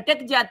पे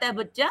अटक जाता है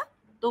बच्चा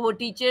तो वो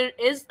teacher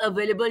is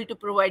available to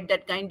provide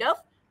that kind of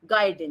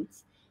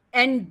guidance.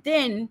 And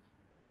then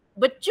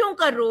बच्चों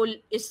का रोल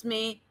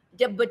इसमें,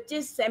 जब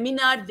बच्चे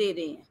सेमिनार दे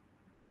रहे हैं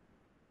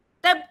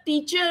तब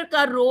टीचर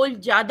का रोल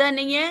ज्यादा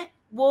नहीं है,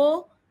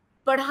 वो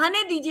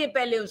पढ़ाने दीजिए,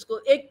 पहले उसको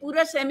एक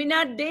पूरा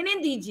सेमिनार देने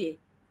दीजिए.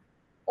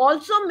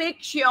 Also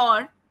make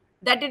sure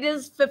that it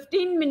is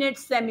 15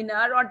 minutes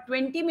seminar or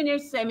 20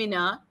 minutes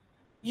seminar.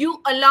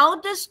 You allow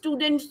the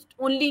students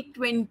only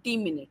 20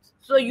 minutes.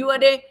 So you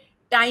are a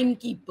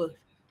timekeeper.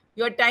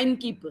 You are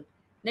timekeeper.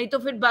 नहीं तो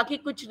फिर बाकी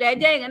कुछ रह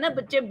जाएगा ना,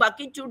 बच्चे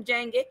बाकी छूट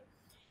जाएंगे.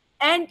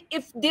 And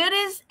if there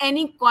is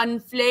any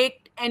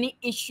conflict, any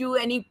issue,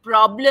 any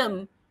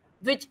problem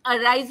which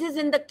arises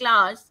in the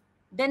class,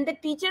 then the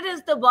teacher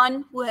is the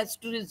one who has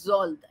to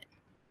resolve that.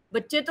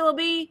 बच्चे तो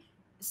अभी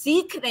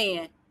सीख रहे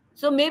हैं.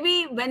 So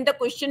maybe when the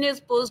question is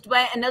posed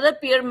by another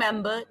peer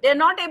member, they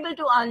are not able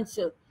to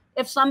answer.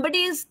 If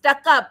somebody is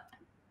stuck up,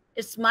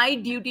 it's my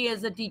duty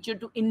as a teacher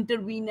to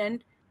intervene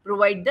and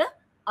provide the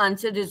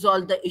answer,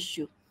 resolve the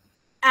issue.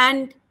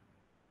 And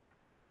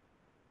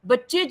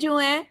बच्चे जो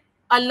हैं,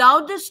 allow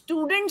the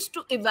students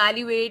to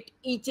evaluate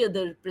each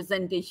other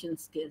presentation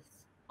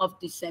skills of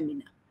the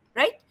seminar,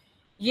 right?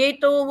 ये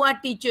तो हुआ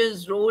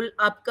teachers role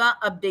आपका.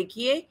 अब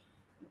देखिए,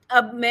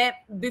 अब मैं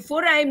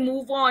before I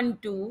move on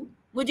to,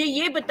 मुझे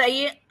ये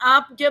बताइए,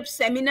 आप जब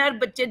सेमिनार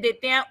बच्चे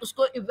देते हैं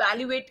उसको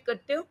evaluate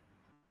करते हो?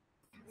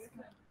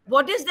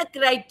 What is the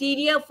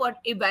criteria for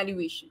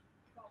evaluation?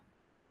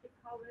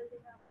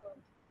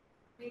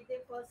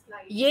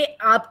 ये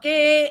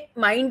आपके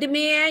माइंड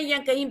में है या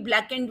कहीं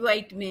ब्लैक एंड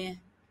व्हाइट में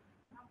है?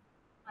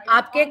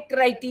 आपके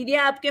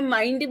क्राइटेरिया आपके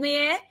माइंड में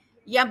है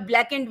या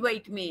ब्लैक एंड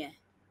व्हाइट में है?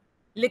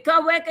 लिखा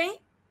हुआ है कहीं?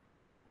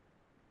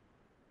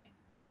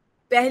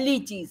 पहली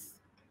चीज,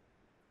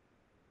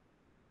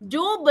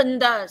 जो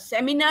बंदा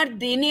सेमिनार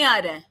देने आ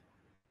रहा है,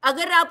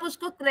 अगर आप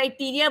उसको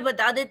क्राइटेरिया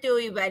बता देते हो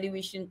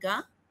इवैल्यूएशन का,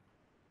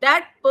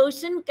 that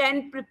person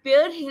can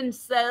prepare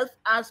himself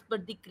as per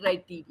the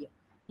criteria.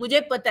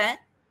 मुझे पता है,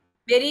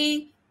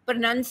 मेरी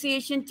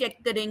प्रोनाउंसिएशन चेक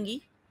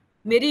करेंगी,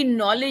 मेरी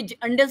knowledge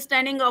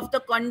understanding of the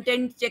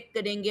content check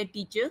करेंगे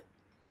टीचर,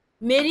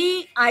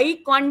 मेरी आई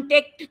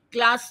कांटेक्ट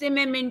क्लास से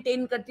मैं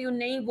मेंटेन करती हूँ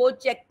नहीं वो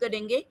चेक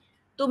करेंगे.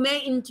 तो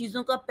मैं इन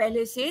चीजों का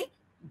पहले से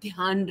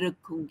ध्यान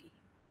रखूंगी.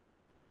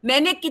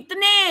 मैंने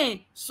कितने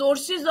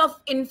सोर्सेज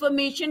ऑफ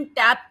इंफॉर्मेशन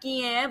टैप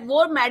किए हैं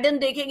वो मैडम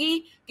देखेगी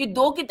कि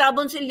 2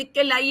 किताबों से लिख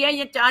के लाई है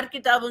या 4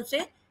 किताबों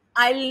से.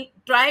 I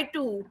try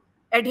to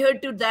adhere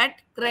to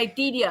that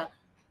criteria.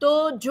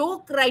 तो जो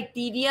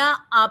क्राइटेरिया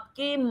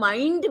आपके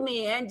माइंड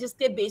में है,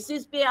 जिसके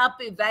बेसिस पे आप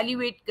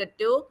इवैल्यूएट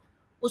करते हो,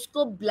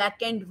 उसको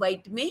ब्लैक एंड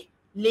व्हाइट में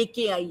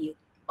लेके आइए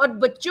और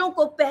बच्चों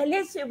को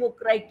पहले से वो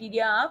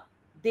क्राइटेरिया आप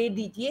दे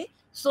दीजिए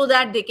so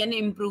that they can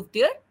improve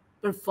their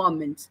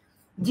performance.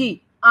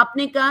 जी,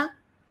 आपने कहा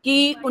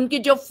कि उनकी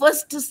जो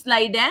फर्स्ट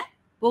स्लाइड है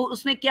वो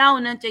उसमें क्या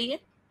होना चाहिए?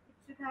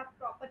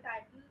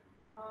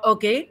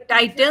 Okay,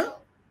 title,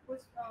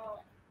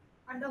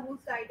 under whose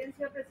guidance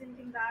you are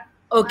presenting that.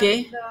 Okay.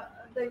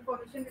 And the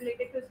information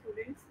related to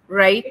students.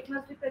 Right. It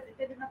must be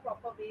presented in a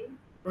proper way.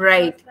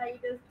 Right.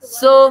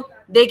 So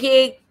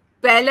देखिए,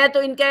 पहला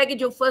तो इनका है कि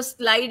जो फर्स्ट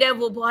स्लाइड है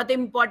वो बहुत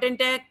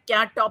इंपॉर्टेंट है.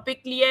 क्या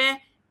टॉपिक लिया है,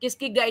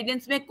 किसकी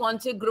गाइडेंस में, कौन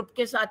से ग्रुप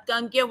के साथ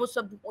काम किया, वो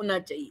सब होना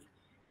चाहिए.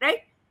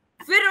 राइट.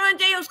 फिर होना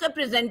चाहिए उसका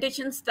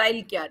प्रेजेंटेशन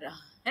स्टाइल क्या रहा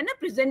है ना.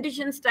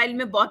 प्रेजेंटेशन स्टाइल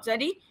में बहुत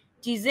सारी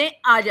चीजें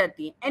आ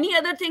जाती हैं. Any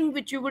other thing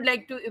which you would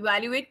like to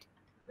evaluate?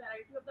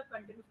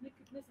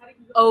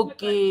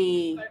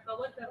 Okay,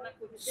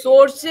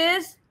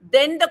 sources,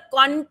 then the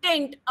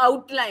content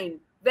outline,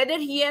 whether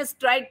he has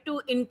tried to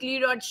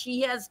include or she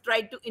has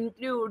tried to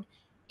include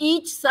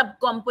each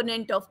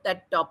subcomponent of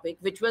that topic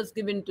which was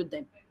given to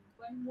them.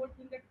 One more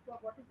thing,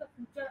 that what is the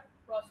future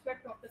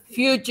prospect of the student?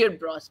 Future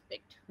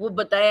prospect, वो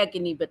बताया कि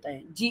नहीं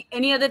बताया जी.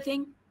 Any other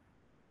thing?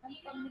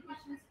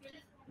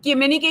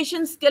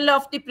 Communication skill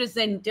of the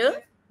presenter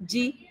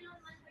जी.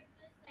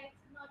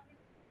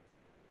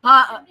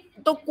 हाँ,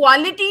 तो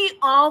quality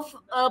of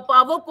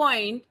power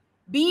point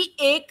भी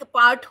एक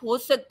part हो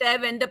सकता है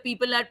when the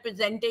people are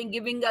presenting,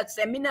 giving a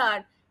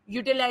seminar,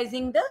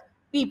 utilising the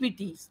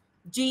PPTs.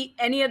 Ji,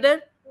 any other?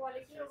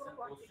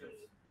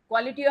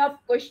 Quality of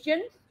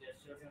question.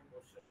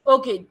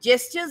 Okay,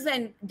 gestures.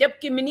 And जब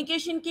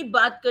communication की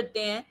बात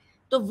करते हैं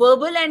तो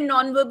verbal and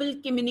non verbal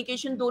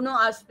communication दोनों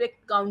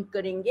एस्पेक्ट काउंट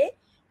करेंगे.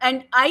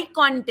 And eye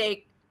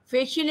contact,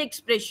 facial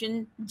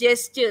expression,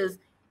 gestures,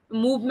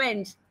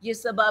 movements, ये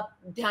सब आप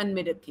ध्यान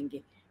में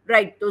रखेंगे.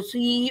 right? So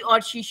he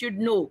or she should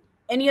know.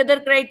 Any other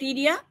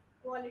criteria?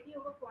 Quality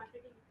over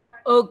quantity.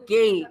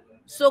 Okay,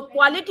 so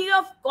quality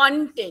of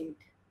content,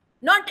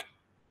 not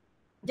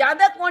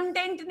ज़्यादा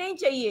content नहीं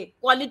चाहिए,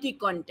 quality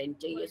content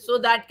चाहिए, so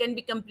that can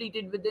be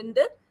completed within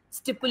the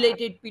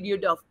stipulated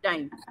period of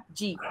time.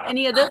 Ji,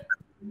 any other?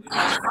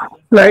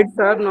 Slides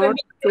are not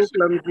too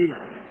clumsy.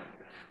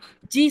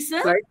 Ji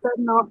sir. Slides are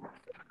not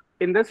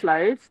in the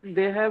slides.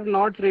 They have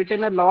not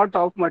written a lot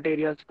of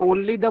materials.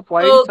 Only the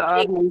points are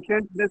Okay,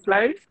 mentioned in the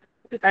slides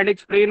and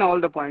explain all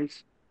the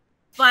points.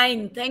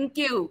 fine, thank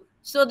you.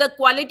 So the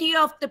quality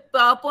of the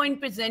PowerPoint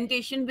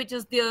presentation which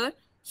is there.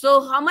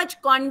 So how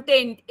much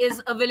content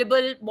is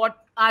available?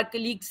 What our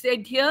colleague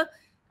said here,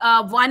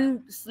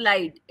 one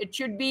slide. It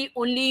should be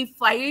only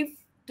 5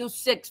 to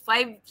 6.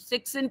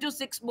 6 into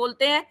 6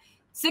 बोलते हैं.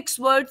 6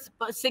 words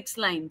per 6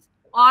 lines,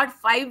 or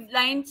 5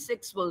 lines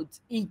 6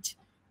 words each.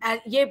 And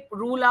ये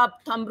rule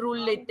आप thumb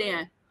rule लेते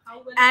हैं.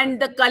 And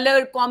the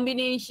color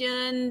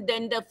combination,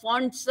 then the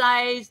font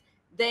size,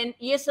 then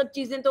ये सब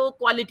चीजें तो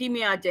क्वालिटी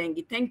में आ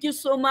जाएंगी. Thank you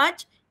so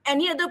much.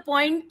 Any other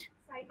point?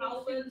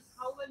 How well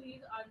he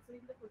is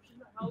answering the question?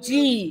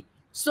 G.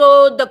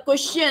 So the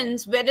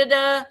questions, whether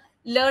the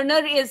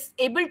learner is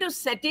able to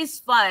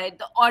satisfy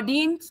the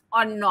audience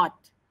or not,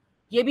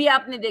 ये भी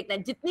आपने देखना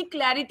है. जितनी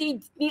क्लैरिटी,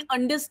 जितनी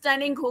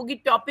understanding होगी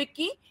topic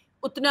की,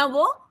 उतना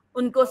वो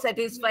उनको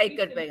सेटिस्फाई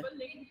कर पाएगा.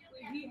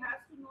 He has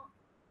to know.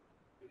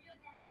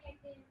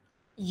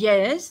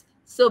 Yes.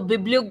 So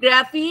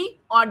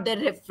bibliography or the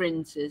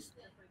references.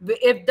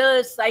 If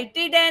the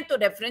cited है तो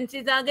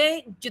references आ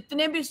गए.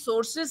 जितने भी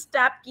sources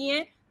tap किए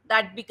हैं,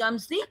 that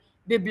becomes the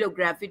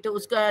bibliography. तो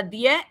उसका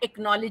दिया है,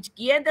 acknowledge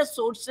किया है the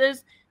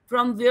sources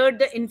from where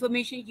the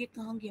information. ये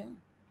कहाँ गया?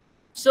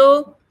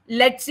 So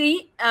let's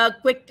see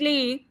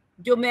quickly.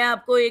 जो मैं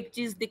आपको एक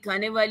चीज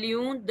दिखाने वाली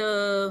हूँ,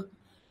 the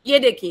ये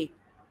देखिए.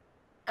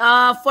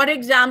 For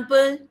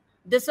example,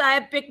 this I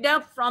have picked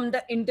up from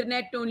the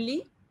internet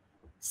only.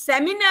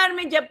 Seminar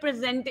में जब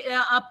प्रेजेंट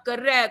आप कर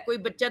रहे हैं, कोई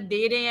बच्चा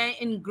दे रहे हैं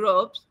इन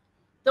ग्रुप्स,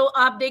 तो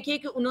आप देखिए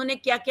कि उन्होंने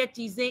क्या क्या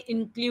चीजें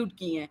इंक्लूड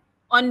की हैं.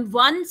 On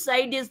one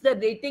side is the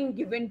rating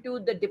given to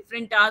the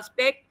different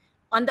aspect,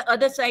 on the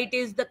other side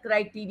is the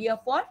criteria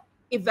for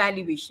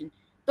evaluation.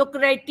 तो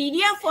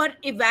क्राइटेरिया फॉर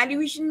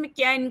इवैल्यूएशन में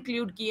क्या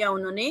इंक्लूड किया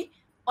उन्होंने?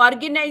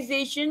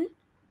 ऑर्गेनाइजेशन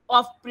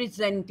ऑफ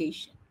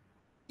प्रेजेंटेशन,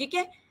 ठीक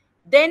है.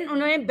 देन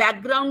उन्होंने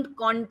बैकग्राउंड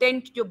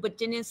कंटेंट जो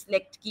बच्चे ने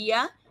सिलेक्ट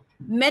किया,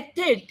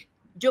 मेथड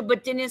जो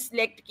बच्चे ने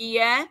सिलेक्ट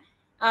किया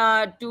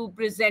है to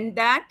present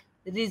that,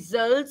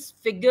 results,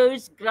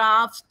 figures,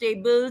 graphs,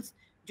 tables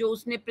जो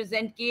उसने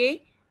प्रेजेंट किए,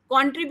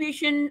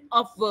 contribution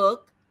of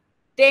work,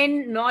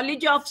 then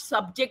knowledge of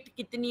subject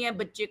कितनी है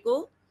बच्चे को,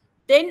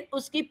 देन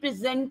उसकी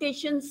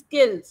प्रेजेंटेशन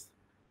स्किल्स.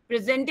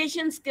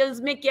 प्रेजेंटेशन स्किल्स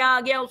में क्या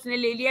आ गया? उसने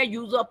ले लिया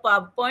यूज ऑफ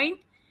पावर पॉइंट,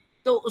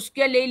 तो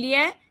उसका ले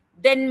लिया.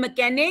 देन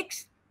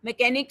मैकेनिक्स,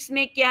 मैकेनिक्स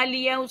में क्या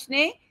लिया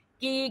उसने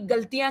कि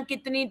गलतियां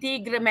कितनी थी,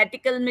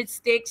 ग्रामेटिकल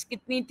मिस्टेक्स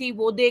कितनी थी,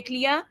 वो देख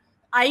लिया.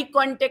 आई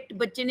कांटेक्ट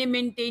बच्चे ने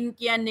मेंटेन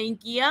किया नहीं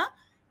किया.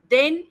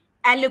 Then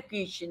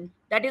allocation,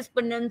 that is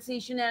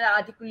pronunciation and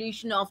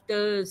articulation of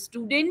the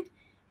student.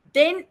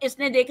 Then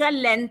इसने देखा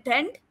length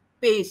and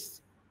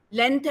pace,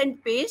 length and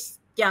pace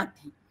क्या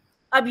थी.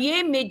 अब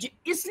ये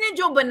इसने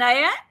जो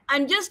बनाया, I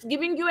am just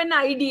giving you an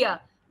idea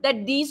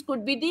that these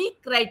could be the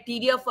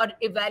criteria for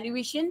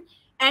evaluation,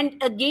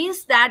 and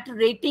against that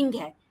rating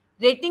है.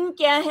 रेटिंग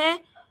क्या है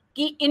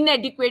कि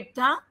इनएडिक्वेट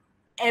था,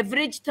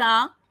 एवरेज था,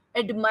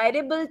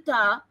 एडमायरेबल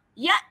था,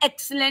 या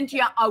एक्सीलेंट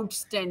या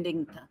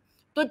आउटस्टैंडिंग था.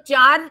 तो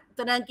 4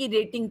 तरह की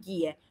रेटिंग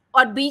की है.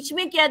 और बीच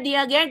में क्या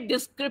दिया गया?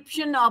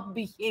 डिस्क्रिप्शन ऑफ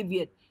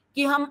बिहेवियर,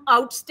 कि हम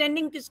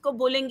आउटस्टैंडिंग किसको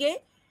बोलेंगे,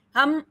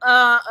 हम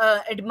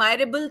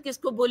एडमायरेबल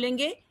किसको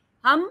बोलेंगे,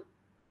 हम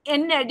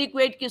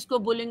इनएडिक्वेट किसको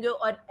बोलेंगे,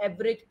 और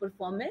एवरेज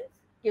परफॉर्मेंस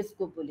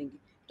किसको बोलेंगे.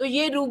 तो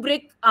ये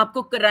रूब्रिक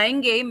आपको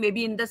कराएंगे may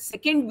be in the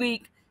second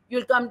week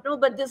you'll come to,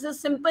 but this is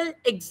simple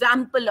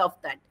example of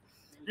that,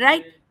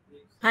 right?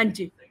 हाँ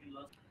जी.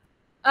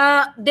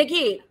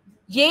 देखिए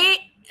ये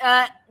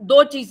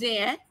 2 चीजें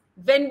हैं.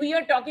 when we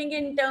are talking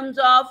in terms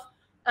of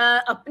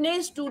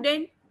अपने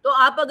स्टूडेंट, तो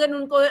आप अगर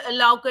उनको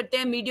अलाउ करते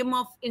हैं medium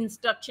of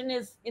instruction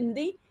is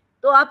Hindi,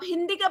 तो आप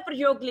हिंदी का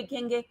प्रयोग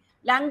लिखेंगे.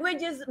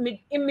 Language is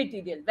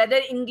immaterial,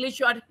 weather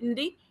English और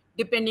Hindi,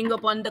 depending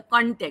upon the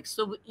context.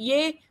 सो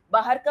ये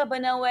बाहर का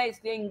बना हुआ है,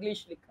 इसलिए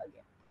इंग्लिश लिखा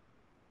गया,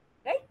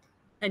 राइट?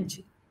 हाँ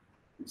जी.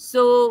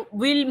 So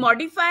we'll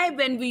modify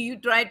when we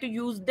try to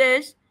use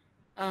this.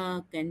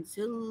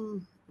 Cancel.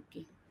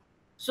 Okay.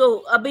 So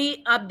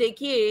अभी आप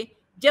देखिए,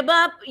 जब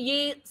आप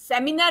ये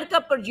सेमिनार का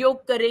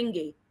प्रयोग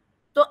करेंगे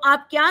तो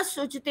आप क्या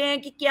सोचते हैं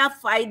कि क्या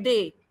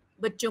फायदे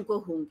बच्चों को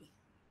होंगे?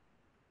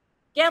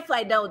 क्या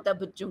फायदा होता है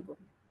बच्चों को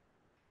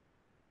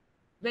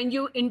when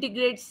you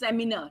integrate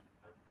seminar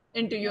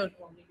into your?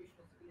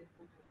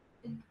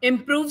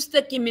 Improves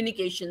the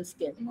communication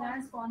skill.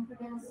 Enhance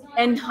confidence.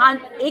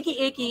 Enhance.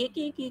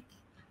 एक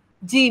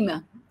जी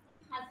मैम.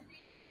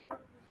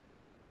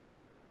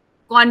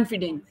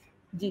 कॉन्फिडेंस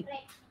जी,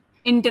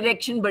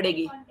 इंटरेक्शन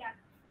बढ़ेगी.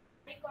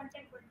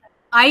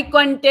 eye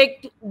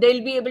contact,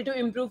 they'll be able to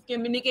improve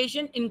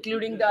communication,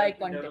 including the eye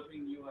contact.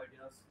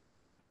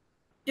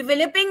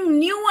 Developing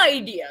new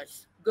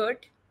ideas.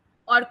 Good.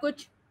 और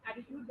कुछ?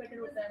 Attitude better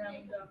होता है ma'am,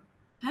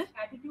 है?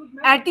 Attitude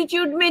में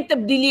attitude में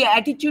तब्दीली है.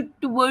 Attitude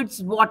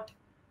towards what?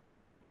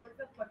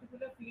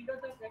 Particular field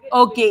होता है.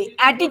 Okay,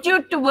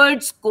 attitude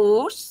towards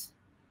course,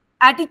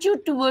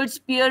 attitude towards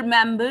peer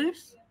members,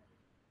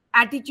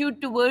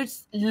 attitude towards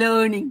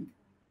learning.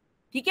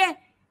 ठीक है?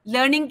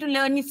 Learning to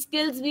learn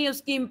skills भी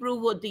उसकी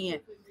improve होती हैं.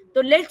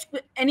 तो let's,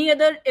 any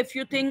other if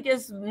you think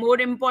is more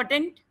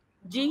important?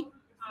 Ji?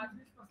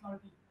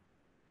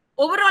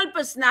 Overall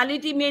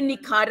personality में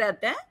निखार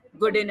आता है.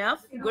 Good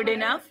enough, good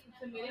enough.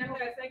 मेरे यहाँ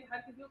पे ऐसा है कि हर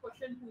किसी को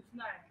क्वेश्चन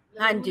पूछना है.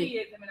 हाँ जी.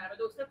 ये सेमिनार में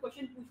तो उससे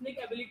क्वेश्चन पूछने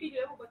की एबिलिटी जो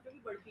है वो बच्चों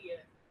की बढ़ती है.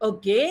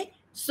 Okay,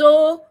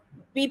 so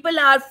people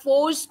are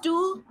forced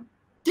to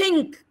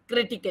think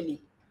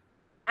critically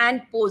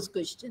and pose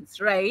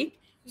questions, right?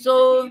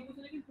 So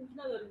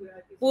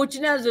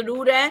पूछना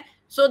जरूर है.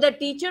 So the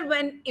teacher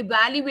when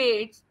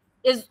evaluates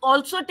is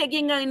also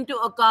taking into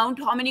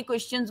account how many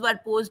questions were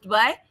posed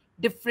by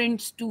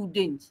different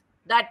students.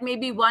 That may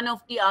be one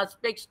of the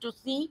aspects to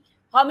see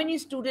how many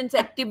students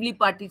actively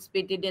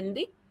participated in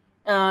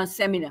the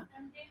seminar.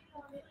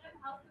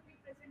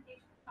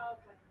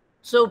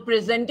 So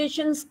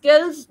presentation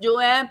skills जो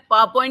है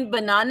PowerPoint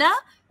बनाना,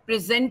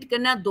 present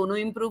करना, दोनों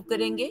improve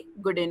करेंगे.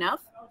 Good enough.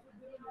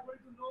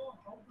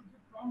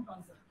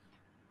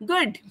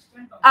 Good.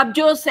 अब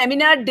जो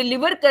seminar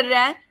deliver कर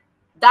रहा है,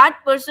 that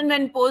person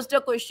when posed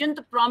a question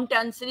तो prompt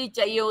answer ही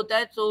चाहिए होता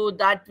है. So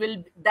that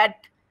will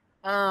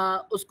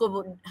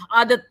उसको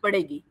आदत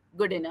पड़ेगी.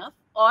 Good enough.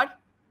 और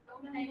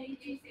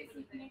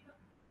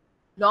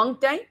long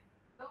time.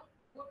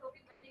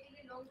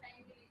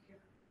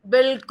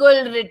 बिल्कुल,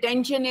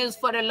 retention is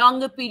for a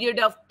longer period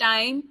of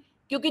time.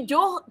 क्योंकि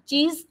जो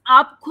चीज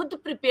आप खुद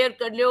प्रिपेयर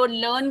कर रहे हो,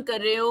 लर्न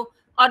कर रहे हो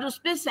और उस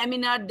पर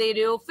सेमिनार दे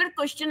रहे हो, फिर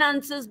क्वेश्चन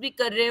आंसर्स भी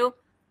कर रहे हो,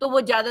 तो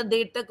वो ज्यादा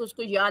देर तक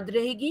उसको याद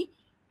रहेगी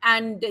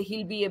and he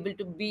will be able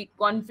to be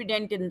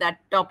confident in that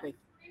topic.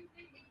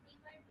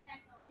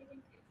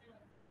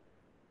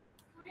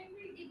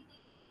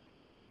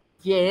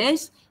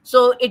 Yes, so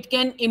it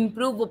can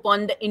improve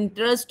upon the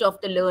interest of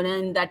the learner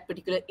in that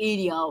particular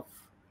area of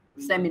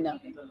seminar.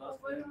 In the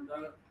last time,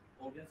 the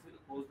audience will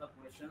pose the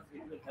questions.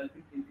 It will help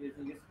in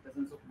increasing his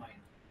presence of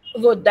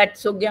mind. वो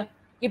that's हो गया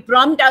कि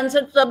prompt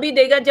answer तभी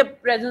देगा जब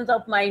presence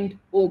of mind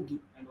होगी.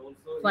 And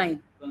also fine.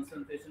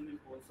 Concentration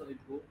will also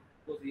improve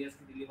because he has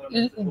to deliver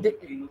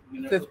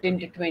 15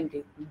 to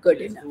 20. Good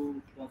he has enough.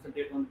 to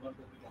concentrate on one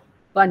topic.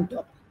 One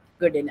topic.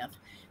 Good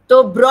enough.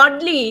 So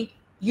broadly,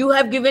 you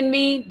have given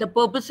me the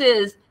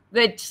purposes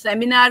which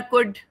seminar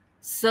could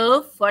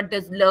serve for the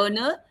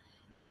learner.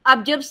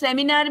 अब जब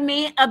seminar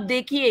में अब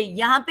देखिए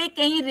यहाँ पे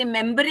कहीं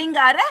remembering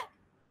आ रहा है,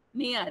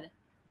 नहीं आ रहा,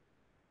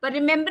 पर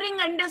रिमेम्बरिंग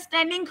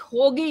अंडरस्टैंडिंग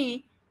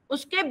होगी,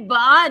 उसके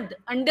बाद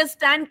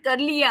अंडरस्टैंड कर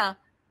लिया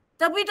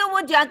तभी तो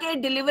वो जाके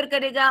डिलीवर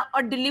करेगा.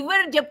 और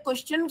डिलीवर जब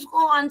क्वेश्चंस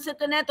को आंसर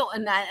करना है तो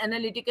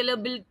एनालिटिकल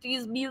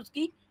एबिलिटीज भी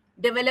उसकी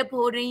डेवलप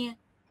हो रही हैं.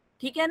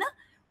 ठीक है ना.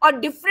 और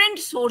डिफरेंट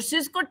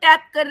सोर्सेज को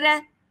टैप कर रहा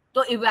है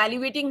तो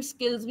इवैल्यूएटिंग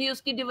स्किल्स भी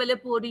उसकी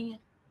डेवलप हो रही हैं.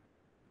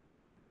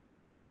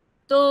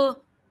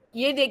 तो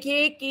ये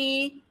देखिए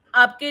कि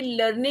आपके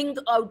learning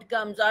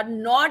outcomes are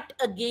not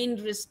again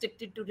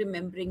restricted to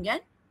remembering and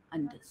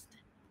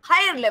understand,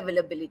 higher level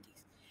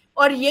abilities.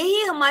 और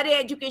यही हमारे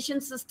एजुकेशन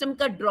सिस्टम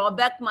का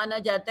ड्रॉबैक माना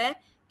जाता है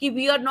कि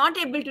we are not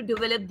able to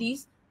develop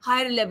these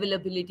higher level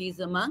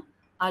abilities among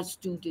our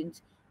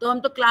students. तो हम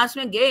तो क्लास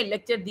में गए,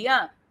 लेक्चर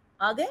दिया,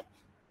 आ गए,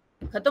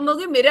 खत्म हो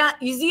गई. मेरा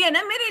इजी है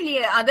ना, मेरे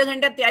लिए आधा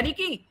घंटा तैयारी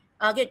की,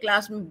 आगे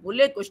क्लास में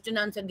बोले, क्वेश्चन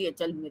आंसर दिया,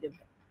 चल मेरे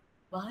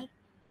बाहर.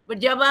 बट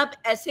जब आप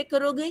ऐसे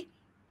करोगे,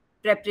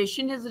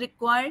 preparation is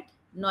required,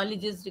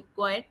 knowledge is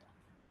required.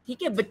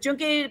 ठीक है, बच्चों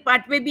के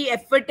पार्ट में भी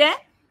एफर्ट है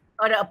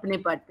और अपने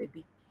पार्ट पे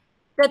भी.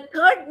 The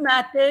third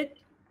method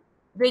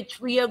which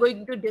we are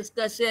going to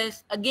discuss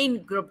is again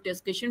group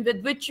discussion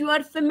with which you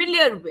are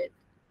familiar with.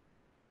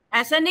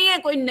 ऐसा नहीं है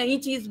कोई नई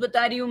चीज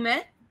बता रही हूं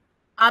मैं,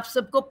 आप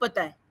सबको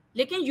पता है,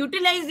 लेकिन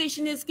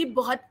यूटिलाइजेशन इसकी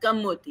बहुत कम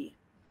होती है.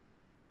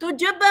 तो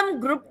जब हम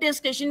ग्रुप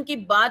डिस्कशन की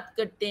बात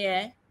करते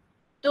हैं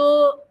तो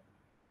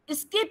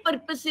इसके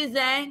पर्पसेस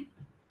हैं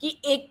कि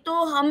एक तो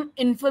हम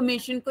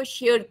इंफॉर्मेशन को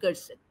शेयर कर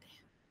सकते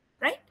हैं,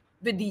 राइट,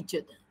 विद ईच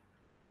अदर.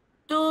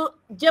 तो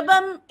जब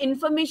हम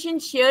इंफॉर्मेशन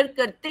शेयर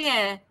करते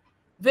हैं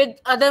with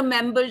other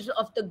members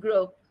of the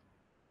group,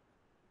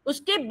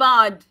 उसके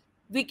बाद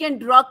we can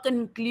draw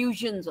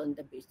conclusions on the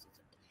basis.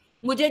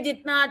 मुझे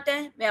जितना आता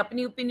है मैं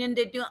अपनी ओपिनियन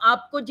देती हूँ,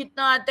 आपको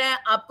जितना आता है,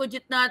 आपको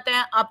जितना आता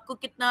है, आपको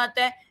कितना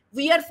आता है,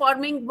 we are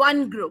forming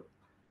one group.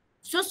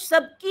 सो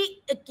सबकी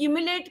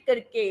एक्यूमुलेट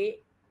करके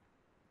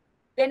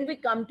then we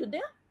come to the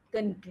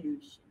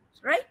conclusions,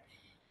 right?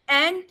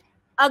 And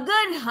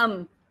अगर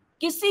हम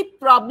किसी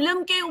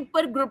प्रॉब्लम के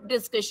ऊपर ग्रुप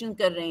डिस्कशन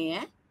कर रहे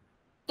हैं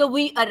तो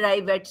we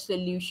arrive at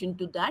solution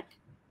to that.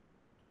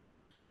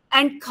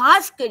 and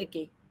खास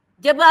करके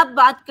जब आप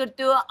बात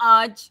करते हो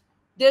आज,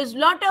 there's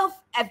lot of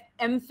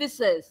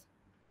emphasis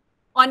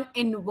on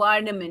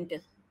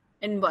environmental,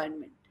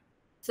 environment.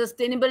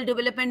 Sustainable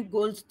development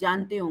goals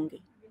जानते होंगे.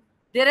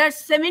 There are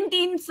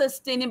 17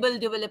 sustainable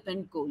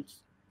development goals.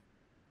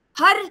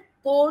 Her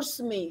course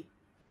में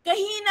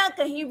कहीं ना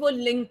कहीं वो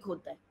लिंक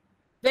होता है.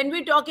 When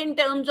we talk in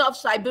terms of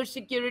cyber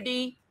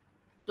security,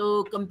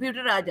 तो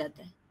कंप्यूटर आ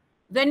जाता है.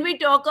 When we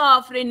talk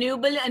of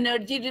renewable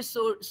energy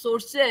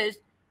sources,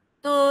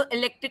 तो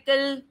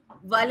इलेक्ट्रिकल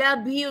वाला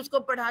भी उसको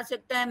पढ़ा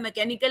सकता है,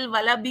 मैकेनिकल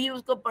वाला भी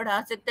उसको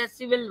पढ़ा सकता है,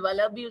 सिविल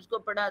वाला भी उसको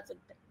पढ़ा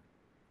सकता है.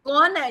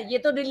 कौन है? ये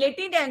तो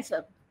रिलेटेड है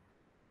सब.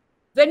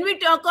 When we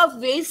talk of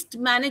waste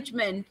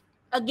management,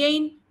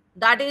 again,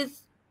 that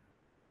is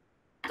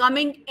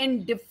coming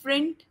in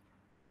different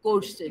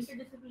courses,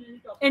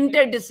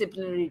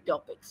 interdisciplinary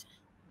topics.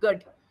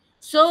 Good.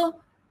 So,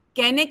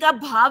 कहने का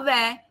भाव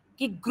है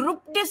कि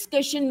ग्रुप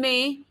डिस्कशन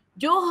में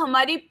जो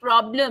हमारी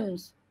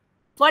प्रॉब्लम्स,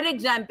 फॉर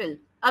एग्जाम्पल,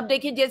 अब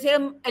देखिए जैसे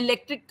हम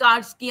इलेक्ट्रिक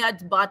कार्स की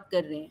आज बात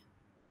कर रहे हैं.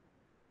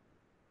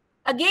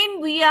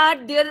 Again we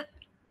are there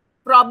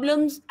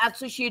problems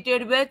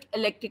associated with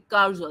electric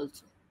cars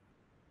also.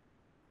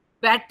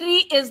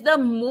 Battery is the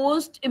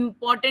most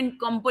important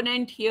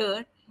component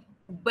here.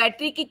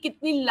 Battery की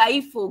कितनी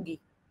life होगी?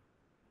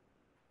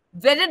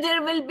 Whether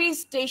there will be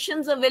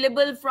stations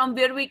available from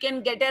where we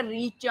can get a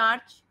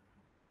recharge?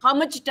 How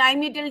much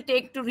time it will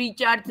take to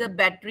recharge the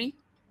battery?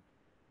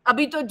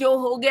 अभी तो जो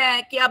हो गया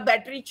है कि आप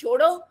बैटरी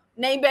छोड़ो,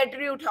 नई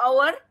बैटरी उठाओ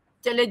और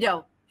चले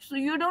जाओ. So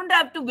you don't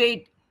have to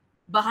wait.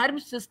 बाहर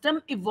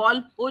सिस्टम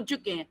इवॉल्व हो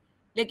चुके हैं,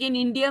 लेकिन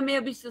इंडिया में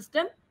अभी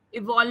सिस्टम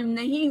इवॉल्व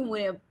नहीं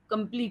हुए हैं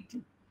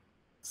कंप्लीटली.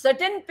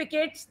 सर्टेन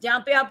पिकेट्स जहाँ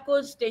पे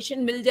आपको स्टेशन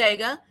मिल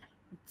जाएगा,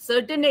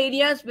 certain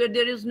areas where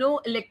there is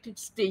no electric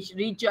station,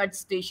 recharge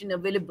station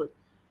available.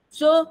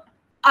 सो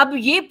अब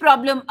ये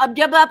प्रॉब्लम, अब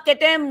जब आप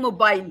कहते हैं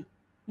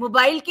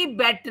मोबाइल की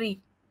बैटरी,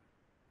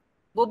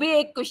 वो भी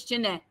एक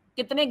क्वेश्चन है,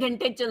 कितने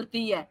घंटे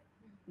चलती है.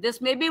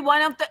 This may be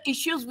one of the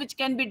issues which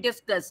can be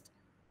discussed.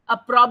 A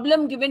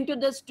problem given to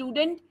the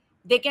student,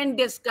 they can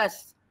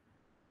discuss.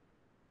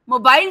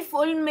 Mobile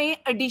phone में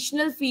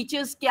एडिशनल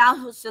फीचर्स क्या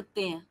हो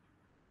सकते हैं?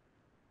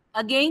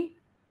 Again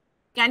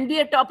can be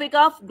a topic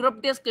of group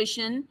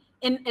discussion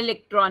in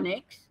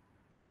electronics.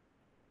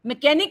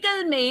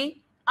 Mechanical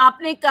में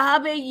आपने कहा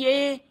भाई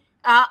ये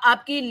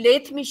आपकी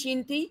लेथ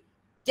मशीन थी,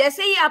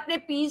 जैसे ही आपने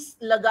पीस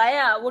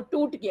लगाया वो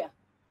टूट गया.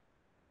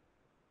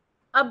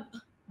 अब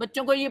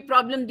बच्चों को ये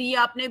प्रॉब्लम दी,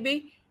 आपने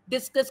भी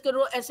डिस्कस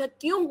करो ऐसा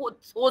क्यों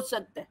हो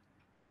सकता है.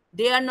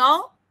 They are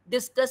now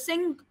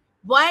discussing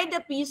why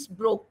the piece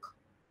broke.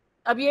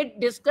 अब ये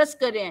डिस्कस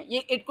कर रहे हैं. ये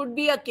it could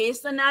be a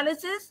case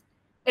analysis,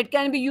 it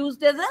can be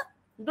used as a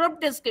group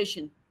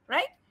discussion,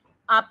 right.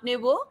 आपने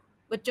वो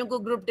बच्चों को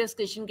ग्रुप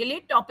डिस्कशन के लिए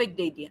टॉपिक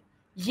दे दिया,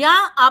 या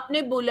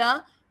आपने बोला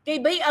कि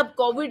भाई अब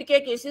कोविड के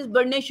केसेस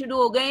बढ़ने शुरू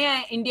हो गए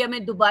हैं इंडिया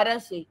में दोबारा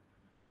से.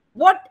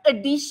 What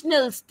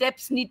additional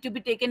steps need to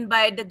be taken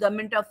by the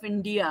government of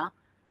India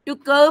to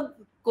curb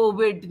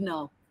COVID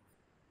now?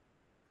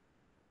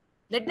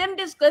 Let them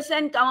discuss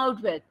and come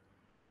out with.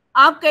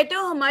 आप कहते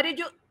हो हमारे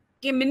जो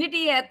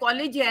कम्युनिटी है,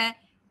 कॉलेज है,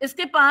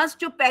 इसके पास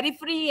जो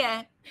पेरिफेरी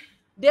है,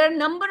 there are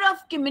number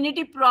of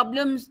community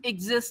problems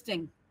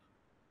existing.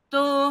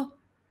 तो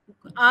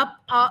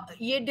आप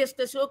ये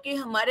डिस्कस हो कि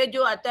हमारे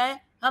जो आता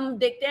है, हम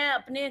देखते हैं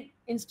अपने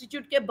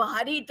इंस्टीट्यूट के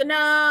बाहर ही इतना,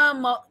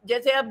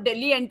 जैसे आप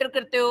दिल्ली एंटर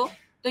करते हो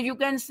तो यू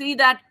कैन सी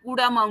दैट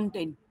कूड़ा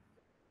mountain.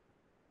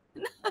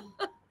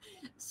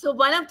 So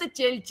one of the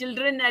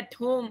children at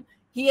home,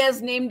 he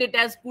has named it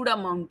as कूड़ा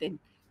माउंटेन.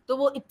 तो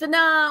वो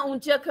इतना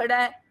ऊंचा खड़ा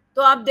है,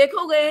 तो आप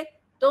देखोगे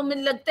तो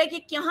मुझे लगता है कि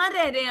कहाँ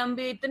रह रहे हैं हम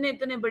भी, इतने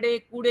इतने बड़े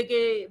कूड़े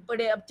के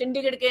बड़े. अब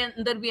चंडीगढ़ के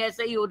अंदर भी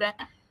ऐसा ही हो रहा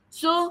है.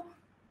 So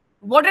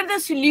what are the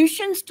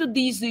solutions to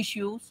these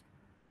issues?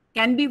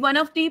 Can be one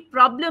of the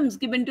problems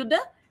given to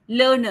the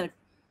learner.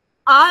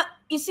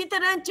 इसी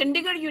तरह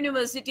चंडीगढ़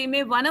यूनिवर्सिटी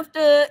में one of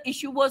the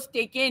issue was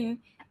taken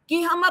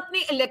कि हम अपनी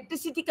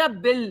इलेक्ट्रिसिटी का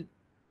बिल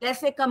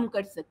कैसे कम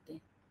कर सकते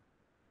हैं.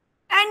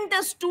 And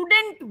the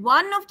student,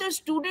 one of the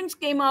students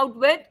came out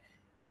with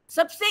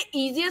सबसे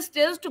easiest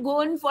is to go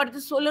in for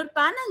the solar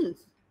panels.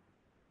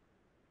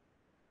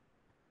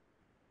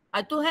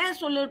 तो है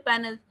solar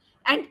panels,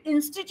 and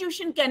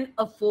institution can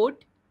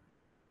afford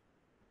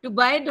to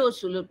buy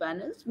those solar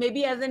panels.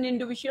 Maybe as an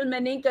individual मैं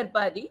नहीं कर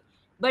पा रही,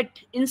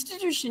 but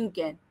institution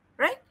can,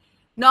 right?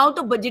 Now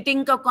तो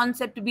budgeting का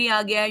concept भी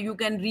आ गया. You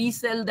can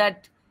resell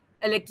that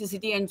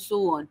electricity and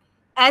so on.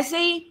 ऐसे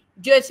ही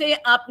जैसे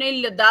आपने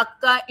लद्दाख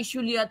का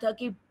इशू लिया था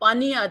कि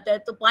पानी आता है,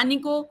 तो पानी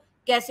को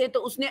कैसे, तो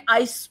उसने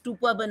आइस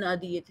स्टूपा बना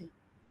दिए थे.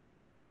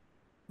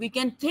 We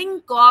can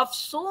think of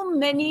so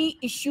many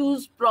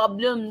issues,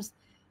 problems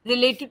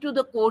related to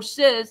the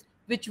courses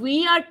which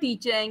we are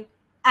teaching,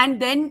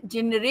 and then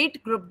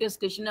generate group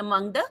discussion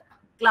among the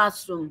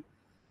classroom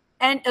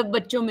and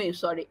बच्चों में,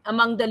 sorry,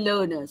 among the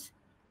learners.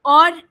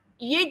 और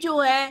ये जो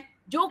है,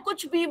 जो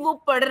कुछ भी वो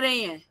पढ़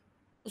रहे हैं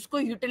उसको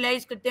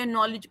यूटिलाइज करते हैं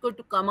नॉलेज को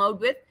to come out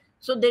with.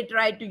 So they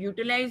try to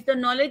utilize the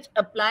knowledge,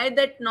 apply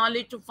that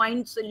knowledge to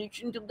find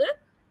solution to the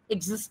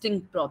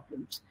existing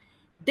problems.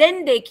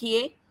 Then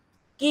देखिए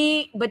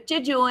कि बच्चे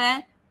जो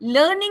हैं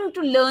learning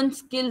to learn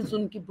skills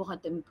उनकी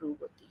बहुत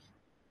improve होती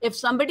है. If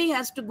somebody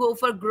has to go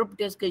for group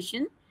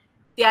discussion,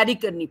 तैयारी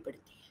करनी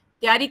पड़ती है.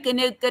 तैयारी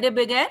करे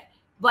बगैर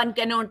one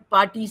cannot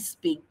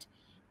participate.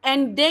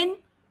 And then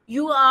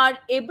you are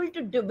able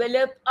to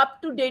develop up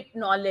to date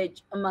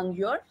knowledge among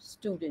your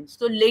students.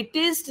 So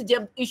latest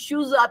जब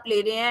issues आप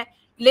ले रहे हैं,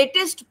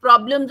 latest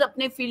problems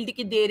अपने field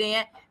की दे रहे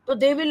हैं, तो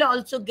they will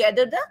also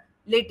gather the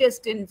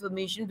latest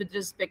information with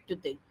respect to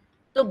things.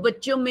 तो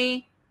बच्चों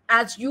में,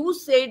 as you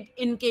said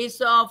in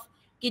case of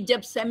कि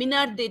जब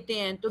seminar देते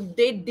हैं तो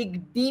they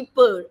dig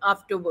deeper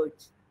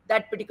afterwards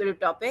that particular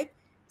topic.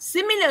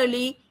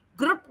 Similarly,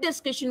 group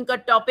discussion का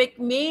topic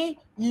may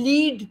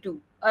lead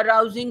to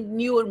arousing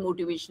newer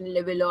motivation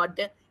level or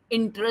the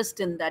interest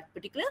in that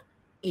particular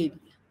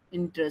area.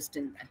 Interest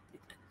in that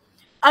particular.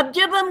 अब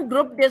जब हम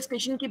group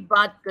discussion की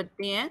बात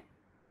करते हैं,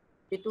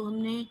 ये तो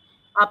हमने,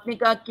 आपने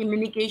कहा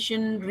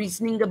communication,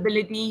 reasoning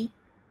ability,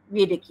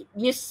 ये देखिए,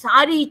 ये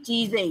सारी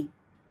चीजें,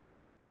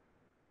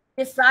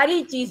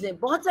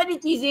 बहुत सारी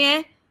चीजें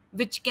हैं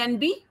which can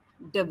be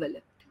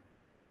developed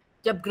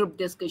जब group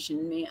discussion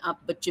में आप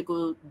बच्चे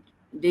को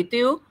देते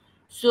हो.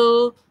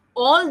 So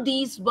all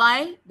these,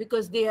 why?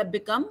 Because they have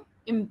become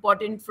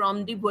important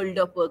from the world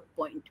of work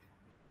point.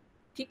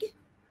 ठीक है.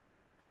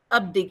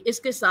 अब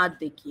इसके साथ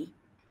देखिए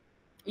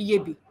ये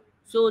भी.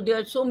 So there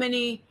are so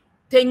many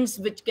things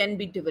which can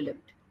be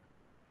developed.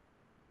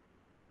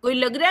 कोई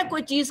लग रहा है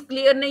कोई चीज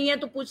क्लियर नहीं है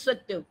तो पूछ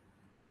सकते हो.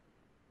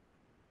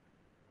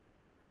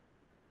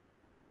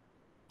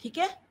 ठीक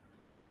है.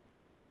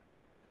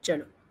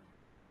 चलो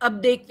अब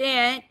देखते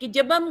हैं कि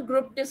जब हम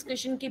ग्रुप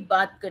डिस्कशन की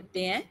बात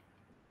करते हैं,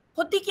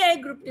 होती क्या है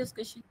ग्रुप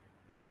डिस्कशन?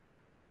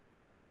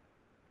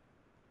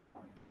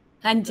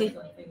 हाँ जी,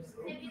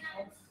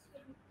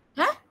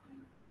 हाँ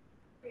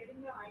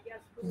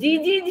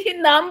जी,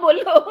 नाम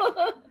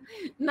बोलो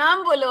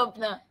नाम बोलो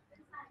अपना.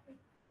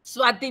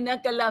 स्वाति ना,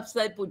 कल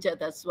आपसे पूछा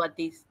था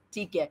स्वाति.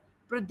 ठीक है.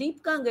 प्रदीप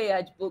कहाँ गए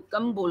आज? वो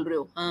कम बोल रहे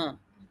हो. हाँ,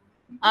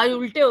 आज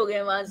उल्टे हो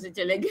गए, वहां से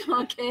चले गए.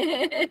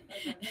 ओके.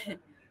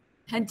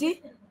 हाँ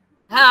जी,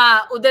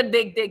 हाँ, उधर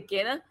देख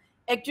के ना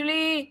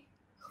एक्चुअली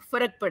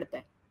फर्क पड़ता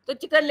है, तो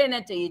कर लेना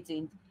चाहिए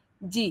चेंज.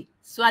 जी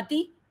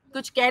स्वाति,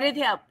 कुछ कह रहे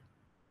थे आप?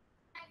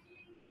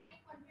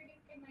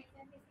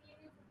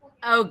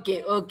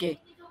 ओके.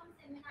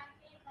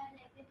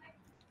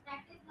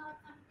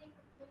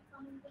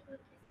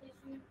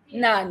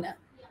 ना,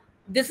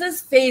 this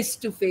is face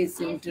to face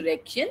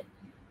interaction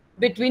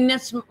between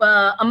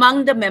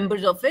among the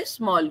members of a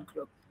small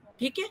group.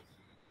 ठीक है.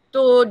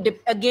 तो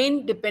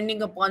again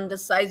depending upon the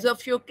size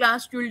of your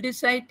class you will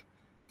decide.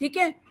 ठीक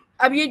है.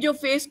 अब ये जो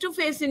फेस टू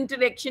फेस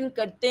इंटरेक्शन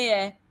करते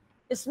हैं,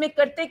 इसमें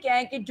करते क्या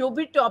है कि जो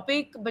भी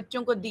टॉपिक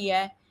बच्चों को दिया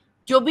है,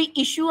 जो भी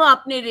इशू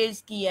आपने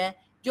रेज किया है,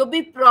 जो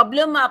भी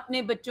प्रॉब्लम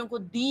आपने बच्चों को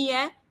दी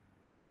है,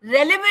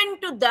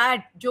 रेलेवेंट टू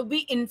दैट जो भी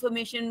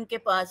इंफॉर्मेशन के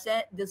पास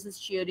है, this is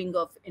sharing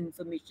of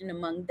information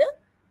among the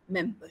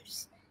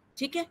members.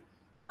 ठीक है.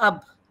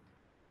 अब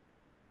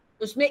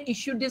उसमें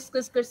इश्यू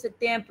डिस्कस कर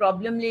सकते हैं,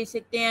 प्रॉब्लम ले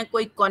सकते हैं,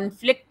 कोई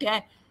कॉन्फ्लिक्ट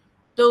है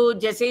तो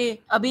जैसे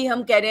अभी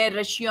हम कह रहे हैं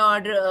रशिया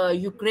और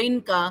यूक्रेन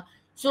का,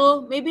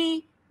 सो may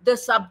be the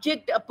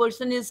subject a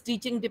person is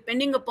teaching,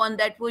 depending upon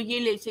that वो ये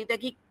ले सकता है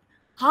कि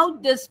how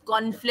this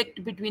conflict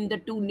between the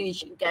two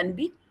nation can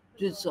be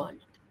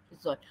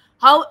resolve,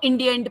 how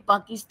India and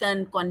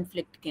Pakistan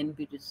conflict can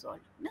be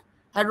resolve ना.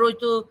 हर रोज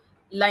तो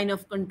लाइन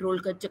ऑफ कंट्रोल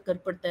का चक्कर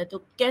पड़ता है, तो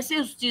कैसे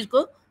उस चीज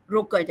को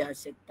रोका जा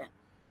सकता है.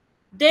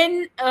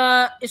 देन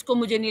इसको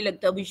मुझे नहीं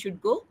लगता वी शुड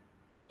गो.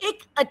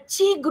 एक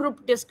अच्छी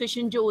ग्रुप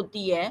डिस्कशन जो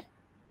होती है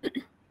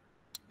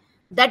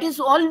that is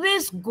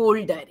always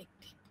goal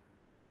directed.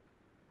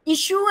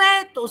 Issue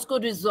है तो उसको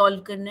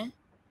रिजॉल्व करना है,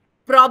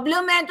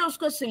 प्रॉब्लम है तो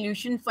उसको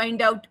सोल्यूशन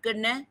फाइंड आउट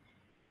करना है.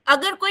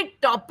 अगर कोई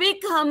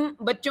टॉपिक हम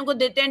बच्चों को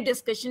देते हैं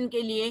डिस्कशन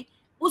के लिए,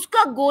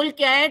 उसका गोल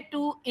क्या है?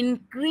 टू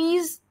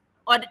इंक्रीज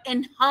और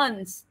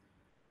enhance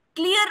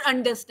clear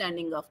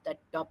understanding of that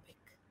topic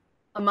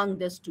among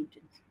the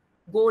students.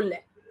 गोल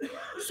है.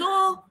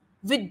 सो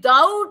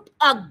विदाउट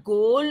अ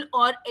गोल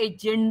और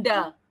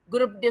एजेंडा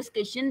ग्रुप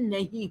डिस्कशन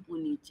नहीं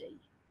होनी चाहिए.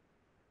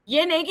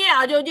 ये नहीं कि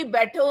आ जाओ जी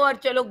बैठो और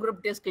चलो ग्रुप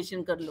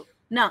डिस्कशन कर लो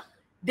ना.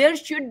 There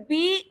should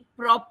be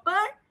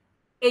proper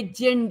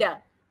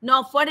agenda.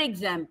 Now for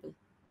example,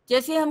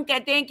 जैसे हम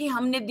कहते हैं कि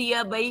हमने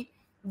दिया भाई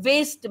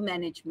वेस्ट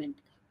मैनेजमेंट,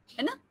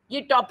 है ना,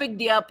 ये टॉपिक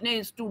दिया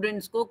अपने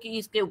स्टूडेंट्स को कि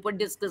इसके ऊपर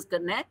डिस्कस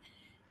करना है,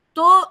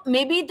 तो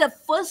may be the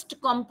first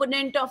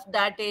component of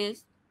that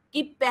is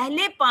कि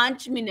पहले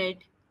 5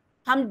 मिनट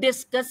हम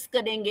डिस्कस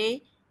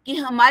करेंगे कि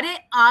हमारे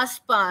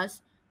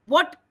आसपास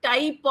what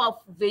type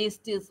of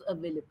waste is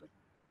available,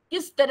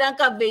 किस तरह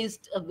का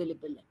वेस्ट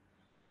अवेलेबल है.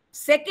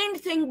 Second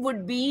thing would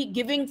be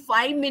giving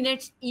 5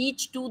 minutes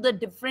each to the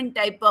different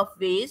type of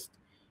waste,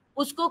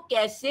 उसको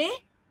कैसे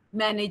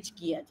मैनेज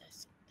किया जा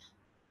सकता है.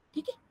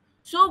 ठीक है.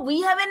 So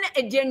we have an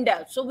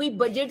agenda, so we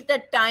budget the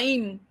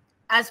time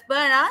as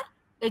per hour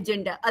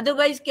agenda.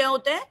 Otherwise क्या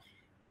होता है,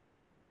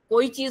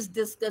 कोई चीज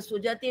डिस्कस हो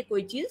जाती है,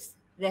 कोई चीज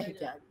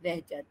रह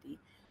जाती है.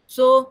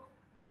 सो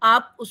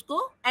आप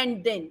उसको,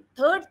 and then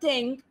third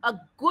thing, a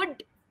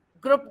good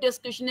group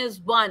discussion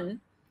is one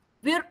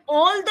where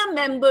all the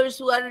members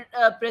who are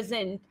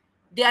present,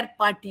 they are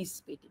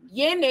participating.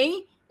 ये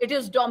नहीं it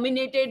is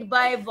dominated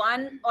by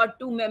 1 or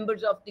 2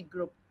 members of the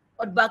group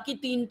और बाकी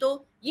 3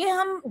 तो ये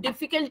हम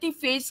difficulty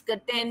face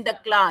करते हैं in the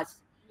class.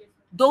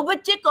 2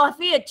 बच्चे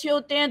काफी अच्छे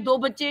होते हैं, 2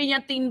 बच्चे या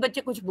 3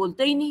 बच्चे कुछ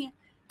बोलते ही नहीं है,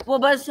 वो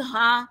बस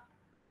हाँ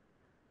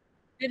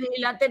फिर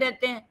हिलाते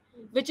रहते हैं,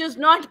 which is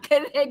not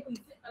correct.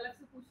 अलग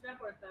से पूछना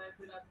पड़ता है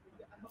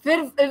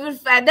फिर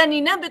फायदा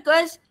नहीं ना,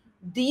 because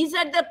these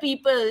are the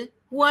people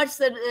who are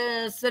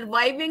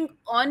surviving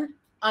on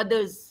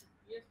others.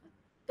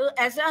 तो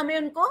ऐसा हमें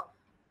उनको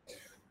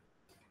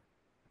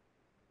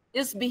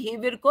इस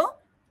बिहेवियर को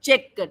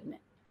चेक करना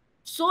है,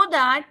 so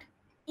that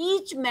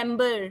each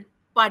member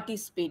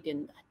participate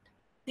in that.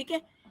 ठीक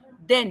है,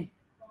 then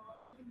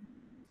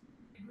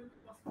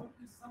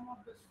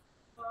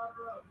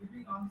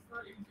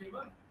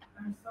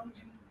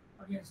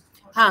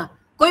हाँ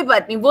कोई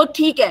बात नहीं, वो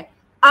ठीक है.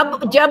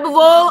 अब जब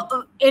वो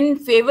इन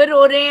फेवर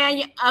हो रहे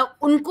हैं,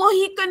 उनको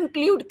ही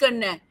कंक्लूड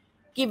करना है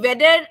कि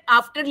weather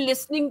after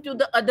listening to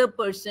the other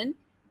person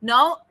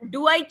now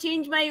do I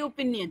change my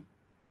opinion.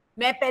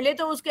 मैं पहले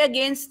तो उसके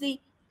अगेंस्ट थी,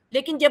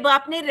 लेकिन जब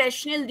आपने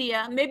रैशनल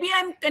दिया, may B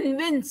I am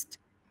convinced,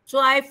 so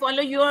I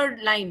follow your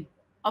line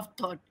of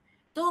thought.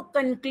 तो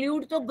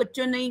कंक्लूड तो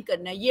बच्चों ने ही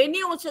करना है. ये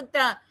नहीं हो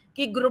सकता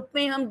कि ग्रुप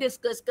में हम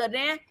डिस्कस कर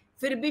रहे हैं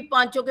फिर भी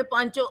पांचों के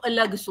पांचों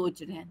अलग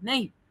सोच रहे हैं.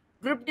 नहीं,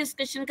 ग्रुप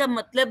डिस्कशन का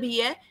मतलब ही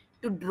है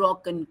to draw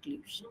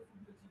conclusion.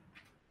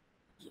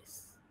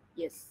 Yes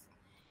yes,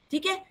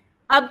 ठीक है.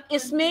 अब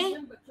इसमें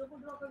बच्चों को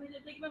ड्रॉ करने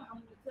देते हैं कि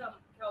हम क्या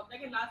होता है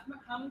कि लास्ट में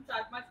हम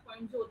 4-5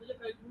 पॉइंट जो होते हैं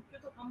ग्रुप के,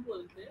 तो हम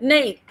बोलते हैं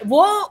नहीं,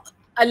 वो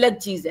अलग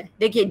चीज है.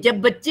 देखिए,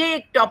 जब बच्चे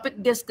एक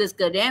टॉपिक डिस्कस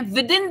कर रहे हैं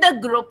with in the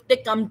group they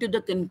come to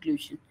the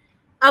conclusion.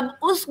 अब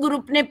उस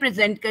ग्रुप ने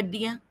प्रेजेंट कर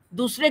दिया,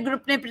 दूसरे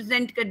ग्रुप ने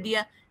प्रेजेंट कर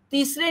दिया,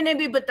 तीसरे ने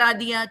भी बता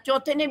दिया,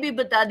 चौथे ने भी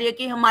बता दिया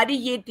कि हमारी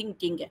ये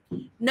थिंकिंग है.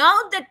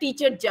 Now the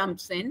teacher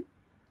jumps in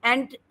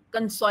and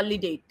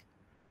consolidate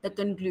the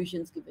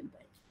conclusions given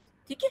by.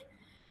 ठीक है,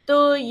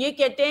 तो ये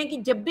कहते हैं कि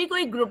जब भी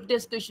कोई ग्रुप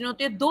डिस्कशन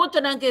होती है, 2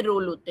 तरह के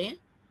रोल होते हैं.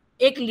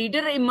 एक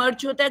लीडर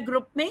इमर्ज होता है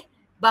ग्रुप में,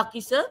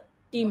 बाकी सब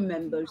टीम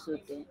मेंबर्स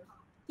होते हैं.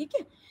 ठीक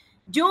है,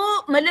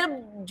 जो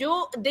मतलब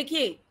जो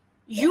देखिए,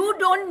 you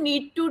don't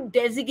need to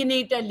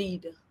designate a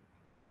leader.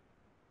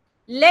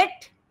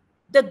 Let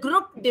the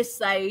group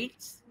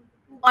decides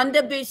on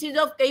the basis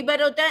of, कई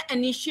बार होता है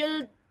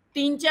इनिशियल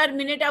 3-4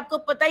 मिनट आपको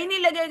पता ही नहीं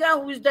लगेगा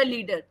who is the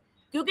leader,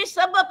 क्योंकि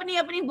सब अपनी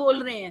अपनी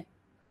बोल रहे हैं,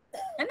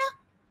 है ना.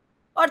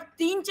 और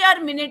 3-4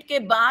 मिनट के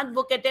बाद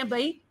वो कहते हैं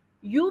भाई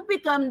you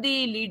become the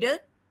leader.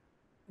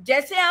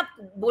 जैसे आप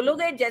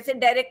बोलोगे, जैसे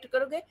डायरेक्ट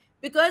करोगे,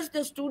 because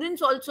the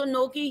students also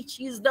know कि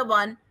she is the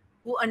one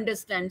who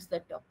understands the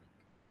topic.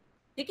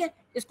 ठीक है,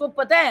 इसको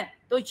पता है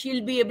तो she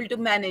will be able to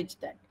manage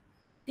that.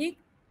 ठीक,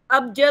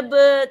 अब जब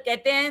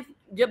कहते हैं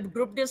जब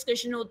ग्रुप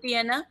डिस्कशन होती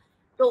है ना,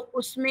 तो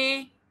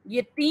उसमें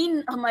ये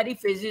 3 हमारी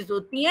फेजेस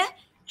होती हैं.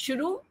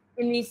 शुरू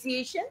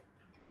इनिशिएशन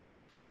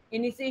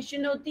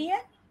होती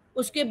है,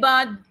 उसके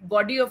बाद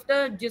बॉडी ऑफ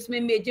द, जिसमें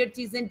मेजर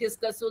चीजें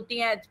डिस्कस होती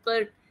हैं as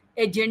per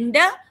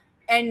agenda,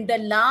 and the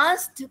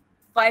last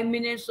 5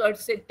 minutes और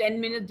से 10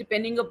 मिनट्स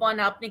डिपेंडिंग अपॉन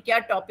आपने क्या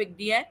टॉपिक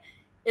दिया है,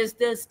 is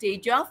the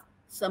stage of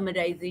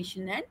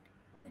summarization and.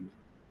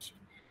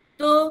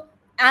 तो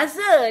एज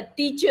अ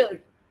टीचर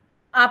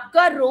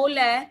आपका रोल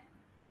है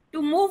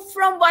to move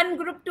from one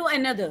group to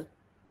another,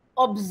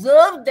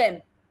 observe them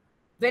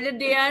whether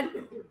they are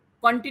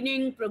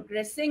continuing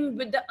progressing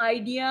with the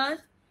ideas,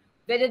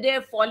 whether they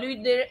are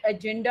following their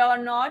agenda or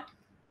not,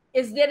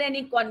 is there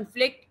any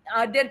conflict,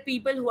 are there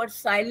people who are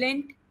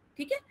silent.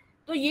 ठीक है,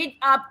 तो ये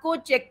आपको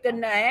check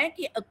करना है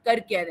कि कर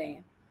क्या रहे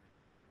हैं.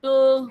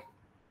 तो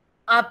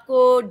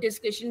आपको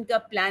डिस्कशन का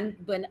प्लान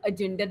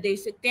एजेंडा दे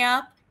सकते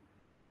हैं.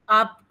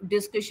 आप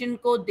डिस्कशन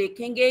को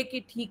देखेंगे कि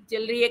ठीक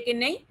चल रही है कि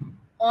नहीं,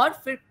 और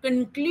फिर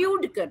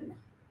कंक्लूड करना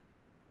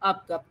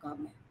आपका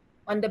काम है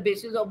on the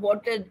basis of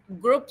what the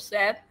groups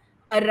have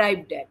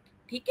arrived at.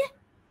 ठीक है,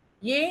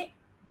 ये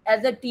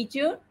एज अ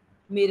टीचर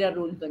मेरा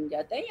रोल बन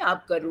जाता है या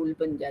आपका रोल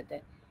बन जाता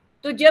है.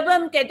 तो जब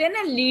हम कहते हैं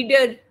ना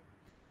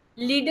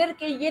लीडर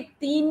के ये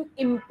 3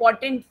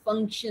 इम्पॉर्टेंट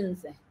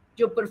फंक्शंस हैं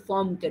जो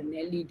परफॉर्म करने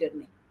हैं लीडर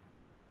ने.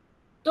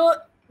 तो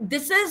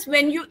this is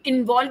when you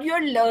involve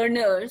your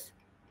learners,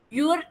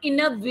 you are in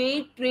a way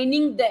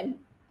training them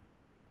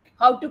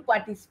how to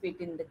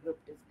participate in the group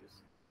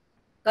discussion.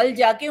 कल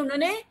जाके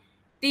उन्होंने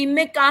टीम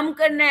में काम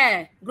करना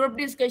है, ग्रुप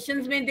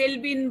डिस्कशंस में they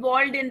will be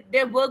involved in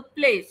their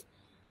workplace.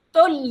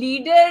 तो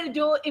leader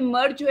जो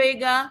इमर्ज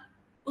होएगा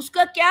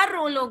उसका क्या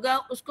रोल होगा,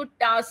 उसको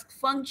task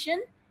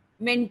function,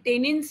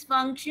 maintenance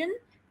function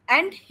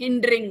and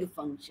hindering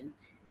function.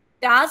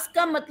 Task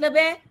का मतलब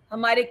है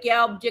हमारे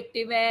क्या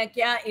ऑब्जेक्टिव है,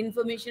 क्या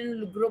इंफॉर्मेशन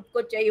ग्रुप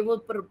को चाहिए वो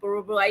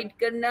प्रोवाइड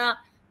करना,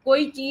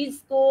 कोई चीज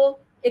को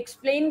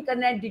एक्सप्लेन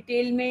करना है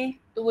डिटेल में,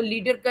 तो वो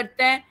लीडर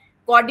करता है,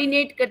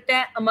 कोऑर्डिनेट करता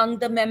है अमंग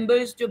द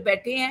मेंबर्स जो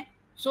बैठे हैं,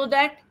 so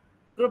that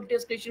group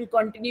discussion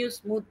continue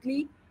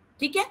smoothly.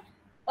 ठीक है,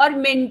 और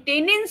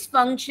मेंटेनेंस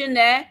फंक्शन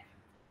है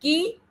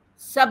कि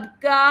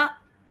सबका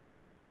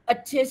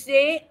अच्छे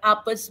से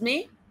आपस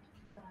में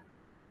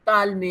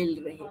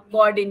तालमेल रहे,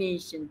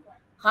 कोऑर्डिनेशन,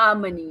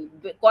 हार्मनी,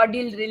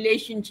 कॉर्डियल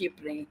रिलेशनशिप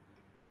रहे,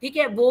 ठीक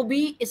है, वो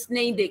भी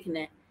इसने ही देखना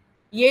है।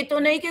 ये तो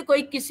नहीं कि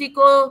कोई किसी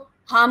को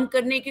हार्म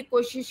करने की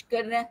कोशिश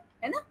कर रहा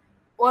है ना।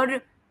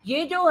 और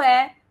ये जो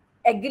है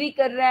एग्री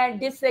कर रहा है,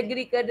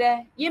 डिसएग्री कर रहा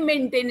है, ये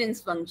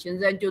मेंटेनेंस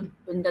फंक्शंस है जो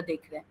बंदा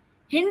देख रहा है।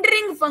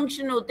 हिंडरिंग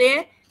फंक्शन होते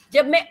हैं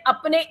जब मैं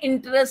अपने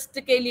इंटरेस्ट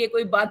के लिए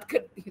कोई बात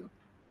करती हूँ,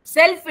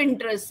 सेल्फ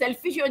इंटरेस्ट,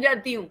 सेल्फिश हो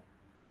जाती हूँ,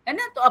 है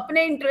ना, तो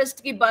अपने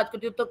इंटरेस्ट की बात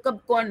करती हूँ, तो कब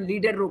कौन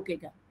लीडर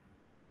रोकेगा?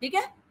 ठीक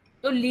है,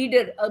 तो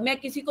लीडर, मैं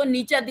किसी को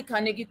नीचा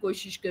दिखाने की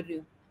कोशिश कर रही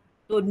हूँ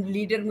तो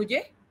लीडर मुझे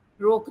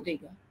रोक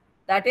देगा,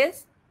 दैट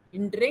इज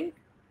हिंडरिंग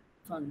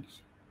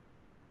फंक्शन।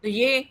 तो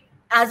ये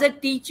as a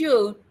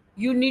teacher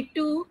you need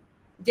to,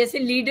 जैसे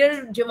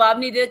लीडर जवाब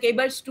नहीं देता, कई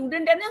बार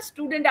स्टूडेंट है ना,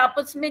 स्टूडेंट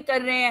आपस में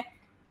कर रहे हैं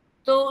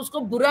तो उसको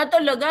बुरा तो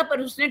लगा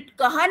पर उसने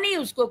कहा नहीं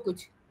उसको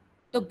कुछ,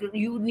 तो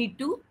you need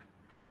to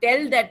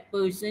tell that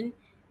person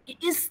कि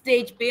इस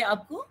स्टेज पे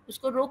आपको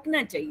उसको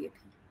रोकना चाहिए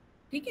था,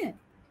 ठीक है।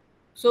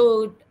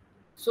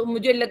 सो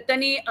मुझे लगता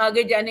नहीं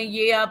आगे जाने,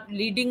 ये आप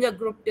लीडिंग अ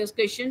ग्रुप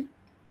डिस्कशन,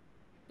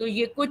 तो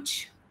ये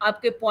कुछ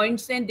आपके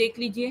पॉइंट्स हैं, देख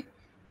लीजिए।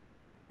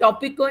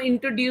 टॉपिक को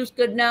इंट्रोड्यूस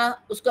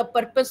करना, उसका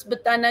पर्पस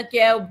बताना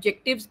क्या है,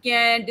 ऑब्जेक्टिव्स क्या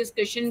हैं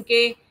डिस्कशन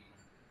के,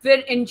 फिर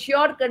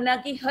इंश्योर करना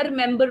कि हर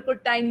मेंबर को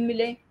टाइम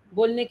मिले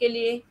बोलने के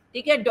लिए,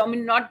 ठीक है,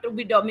 नॉट टू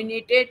बी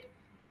डोमिनेटेड,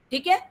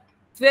 ठीक है।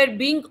 फिर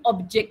बीइंग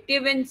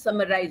ऑब्जेक्टिव एंड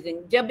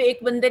समराइजिंग, जब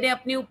एक बंदे ने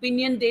अपनी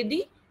opinion they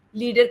the,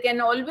 leader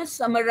can always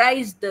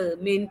summarise the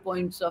main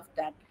points of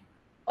that,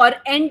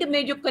 और एंड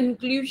में जो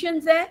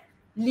कंक्लूजन्स है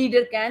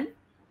leader can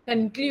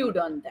conclude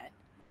on that,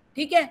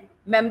 ठीक है।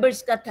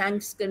 मेंबर्स का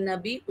थैंक्स करना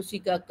भी उसी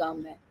का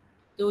काम है।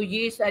 तो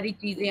ये सारी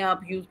चीजें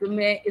आप यूज करो,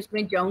 मैं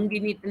इसमें जाऊंगी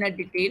नहीं इतना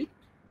डिटेल,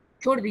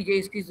 छोड़ दीजिए,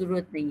 इसकी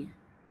जरूरत नहीं है।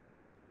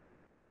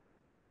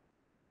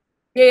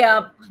 ये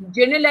आप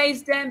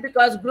जनरलाइज्ड हैं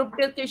बिकॉज ग्रुप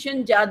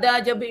डिस्कशन ज्यादा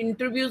जब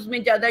इंटरव्यूज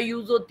में ज्यादा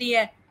यूज होती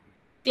है,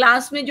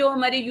 क्लास में जो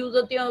हमारी यूज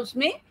होती है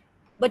उसमें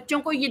बच्चों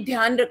को ये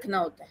ध्यान रखना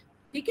होता है,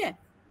 ठीक है,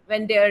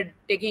 when they are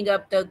taking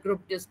up the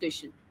group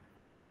discussion.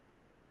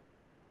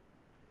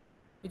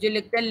 मुझे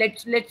लगता है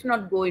let's not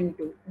go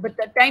into,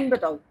 time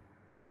बताओ।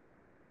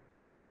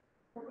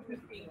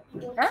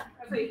 हाँ?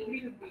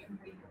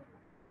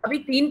 अभी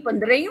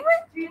 3:15 ही हुए।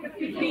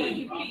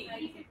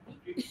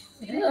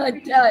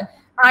 अच्छा,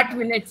 8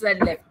 मिनट्स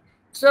आर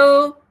लेफ्ट। सो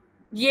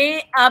ये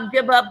आप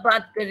जब आप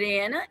बात कर रहे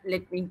हैं ना,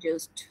 लेट मी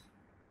जस्ट,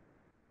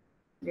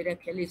 मेरा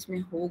ख्याल इसमें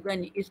होगा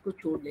नहीं, इसको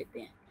छोड़ लेते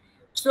हैं।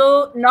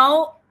 So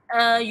now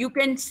you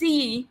can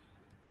see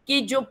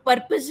कि जो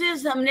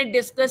पर्पसेस हमने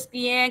डिस्कस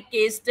किए हैं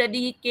केस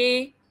स्टडी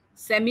के,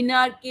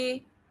 सेमिनार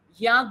के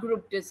या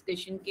ग्रुप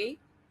डिस्कशन के,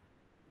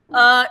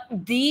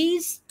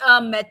 these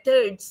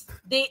methods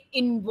they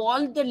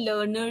involve the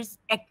learners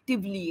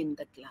actively in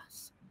the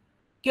class,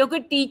 क्योंकि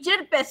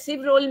टीचर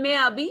पैसिव रोल में,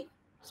 अभी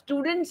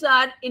students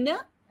are in a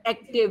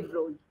active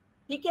role,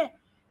 ठीक है।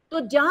 तो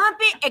जहां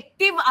पे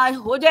एक्टिव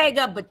हो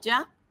जाएगा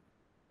बच्चा,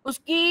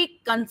 उसकी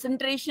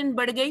कंसंट्रेशन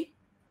बढ़ गई,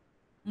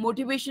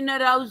 मोटिवेशन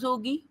अराउज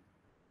होगी,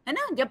 है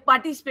ना, जब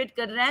पार्टिसिपेट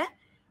कर रहा है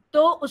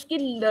तो उसकी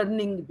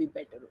लर्निंग भी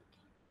बेटर होगी।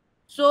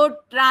 सो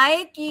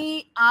ट्राई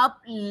कि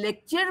आप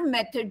लेक्चर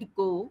मेथड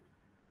को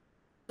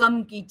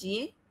कम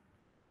कीजिए।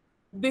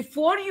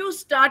 Before you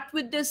start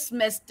with this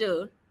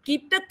semester,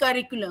 keep the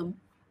curriculum,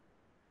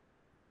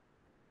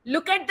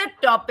 look at the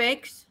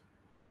topics,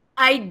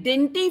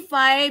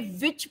 identify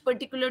which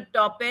particular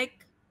topic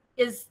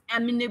is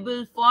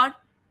amenable for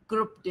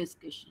group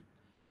discussion,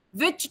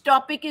 which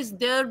topic is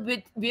there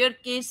with where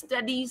case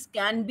studies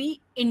can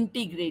be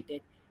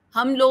integrated।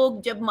 हम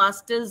लोग जब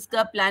masters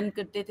का plan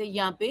करते थे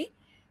यहाँ पे,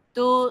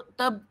 तो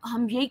तब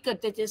हम यही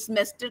करते थे,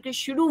 सेमेस्टर के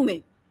शुरू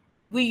में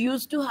we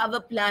used to have a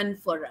plan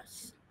for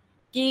us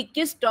कि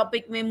किस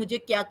टॉपिक में मुझे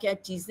क्या क्या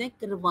चीजें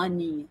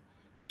करवानी है,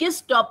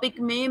 किस टॉपिक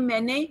में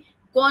मैंने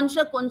कौन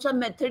सा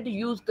मेथड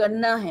यूज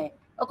करना है।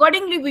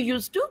 Accordingly we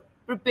use to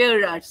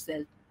prepare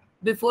ourselves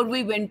before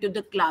we went to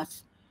the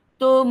class.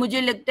 तो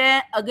मुझे लगता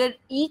है अगर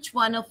each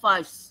one of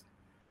us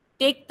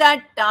take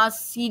that task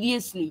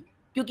seriously,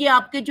 क्योंकि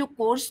आपके जो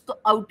कोर्स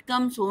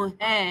आउटकम्स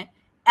हैं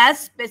as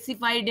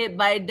specified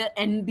by the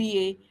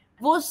NBA,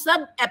 वो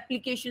सब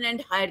application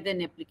and higher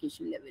than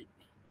application level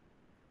पे।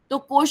 तो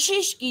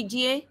कोशिश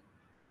कीजिए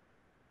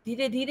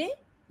धीरे धीरे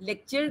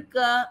लेक्चर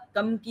का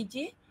कम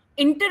कीजिए,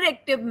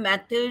 interactive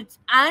methods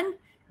and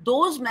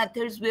those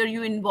methods where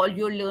you involve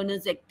your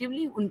learners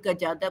actively, उनका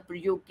ज्यादा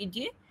प्रयोग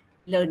कीजिए,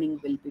 लर्निंग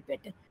विल बी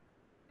बेटर।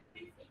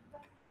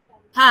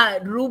 हाँ,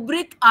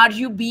 रूब्रिक,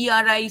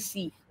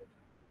 RUBRIC,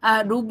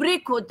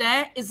 रूब्रिक होता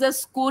है is a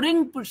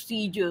scoring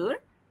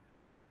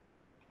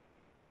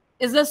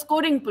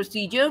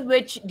procedure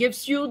which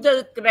gives you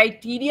the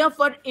criteria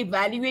for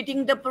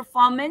evaluating the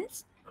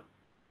performance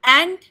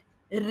and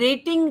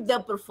rating the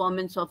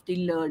performance of the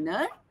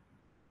learner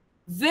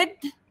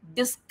with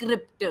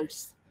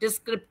descriptors।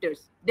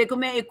 देखो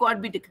मैं एक और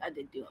भी दिखा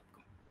देती हूँ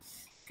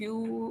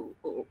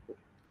आपको,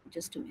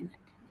 जस्ट अ मिनट,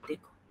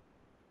 देखो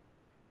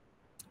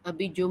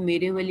अभी जो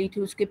मेरे वाली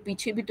थी उसके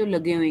पीछे भी तो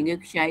लगे होंगे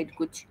शायद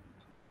कुछ,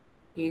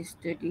 केस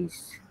स्टडीज,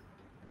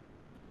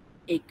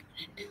 एक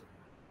minute,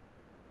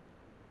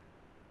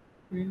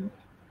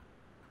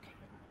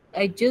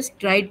 I just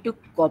try to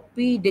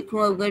copy, देखो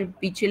अगर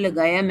पीछे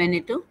लगाया मैंने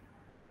तो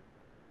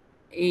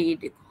ये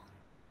देखो,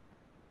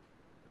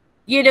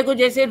 ये देखो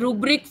जैसे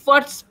रूब्रिक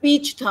फॉर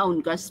स्पीच था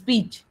उनका,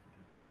 स्पीच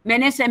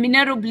मैंने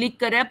सेमिनार उब्लिक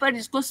करा पर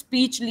इसको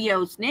स्पीच लिया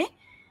उसने।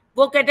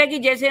 वो कहता है कि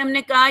जैसे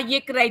हमने कहा ये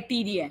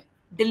क्राइटेरिया है,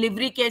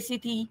 डिलीवरी कैसी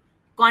थी,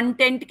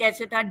 कंटेंट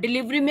कैसे था।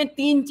 डिलीवरी में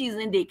 3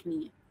 चीजें देखनी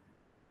है,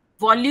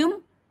 volume,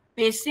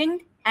 pacing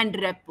and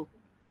repo.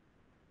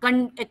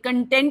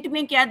 Content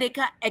में क्या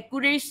देखा,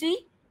 एक्यूरेसी,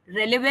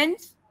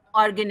 रेलेवेंस,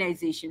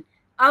 ऑर्गेनाइजेशन।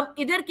 अब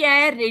इधर क्या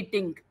है,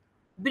 rating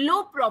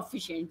below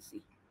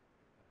proficiency,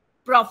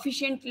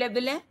 proficient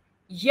level है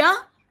या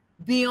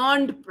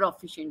बियॉन्ड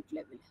प्रोफिशिएंट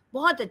लेवल है।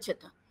 बहुत अच्छा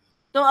था।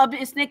 तो अब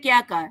इसने क्या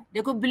कहा,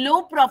 देखो बिलो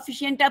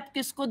प्रोफिशिएंट आप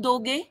किसको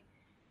दोगे,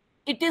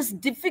 it is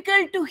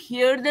difficult to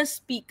here the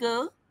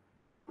speaker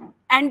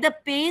and the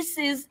pace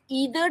is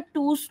either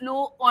to slow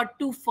और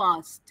टू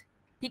फास्ट।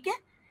 ठीक है,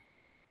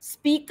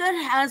 speaker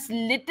has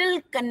little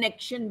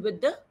connection with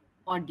the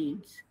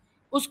audience,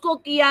 उसको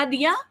किया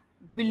दिया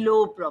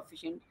बिलो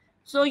प्रोफिशिएंट।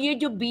 सो ये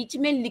जो बीच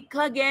में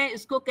लिखा गया है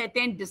इसको कहते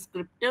हैं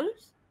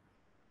डिस्क्रिप्टर्स,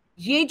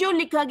 ये जो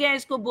लिखा गया है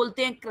इसको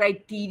बोलते हैं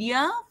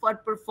क्राइटेरिया फॉर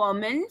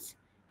परफॉर्मेंस,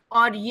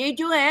 और ये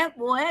जो है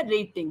वो है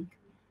रेटिंग।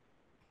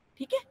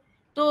 ठीक है,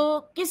 तो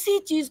किसी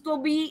चीज को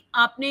भी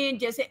आपने,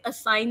 जैसे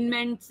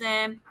असाइनमेंट्स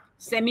हैं,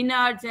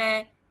 सेमिनार्स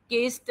हैं,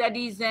 केस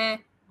स्टडीज हैं,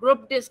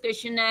 ग्रुप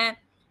डिस्कशन है,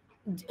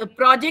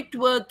 प्रोजेक्ट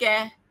वर्क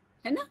है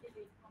ना,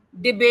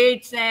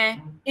 डिबेट्स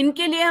हैं,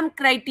 इनके लिए हम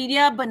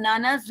क्राइटेरिया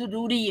बनाना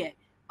जरूरी है।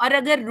 और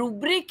अगर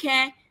रूब्रिक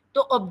है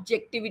तो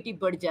ऑब्जेक्टिविटी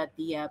बढ़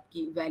जाती है आपकी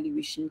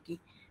इवैल्यूएशन की।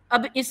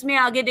 अब इसमें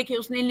आगे देखिए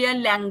उसने लिया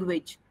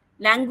लैंग्वेज,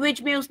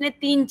 लैंग्वेज में उसने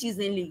 3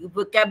 चीजें ली,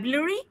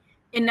 vocabulary,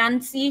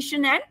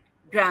 enunciation and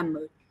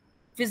grammar,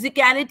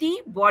 physicality,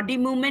 body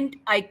movement,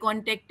 eye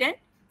contact and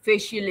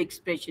facial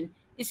expression.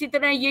 इसी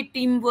तरह ये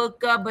टीम वर्क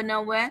का बना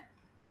हुआ है,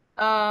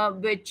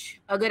 विच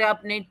अगर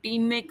आपने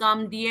टीम में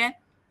काम दिया है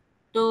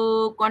तो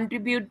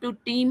contribute to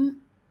team,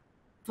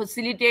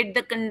 facilitate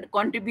the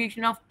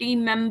contribution of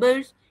team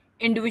members,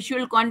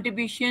 individual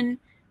contribution,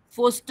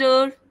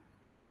 foster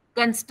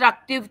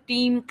constructive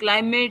team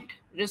climate,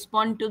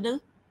 respond to the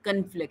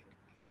conflict।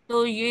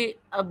 तो ये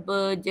अब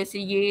जैसे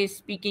ये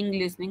स्पीकिंग,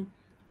 लिसनिंग,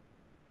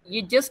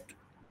 ये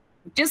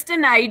just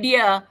an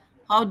idea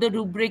how the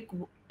rubric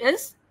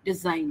is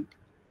designed,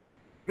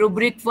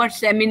 rubric for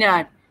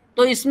seminar।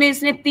 तो इसमें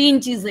इसने 3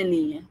 चीजें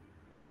ली हैं,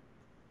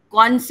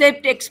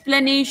 concept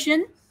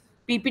explanation,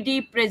 PPT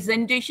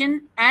presentation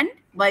and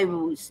bye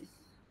voice.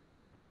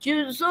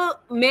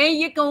 सो मैं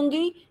ये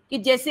कहूंगी कि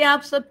जैसे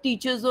आप सब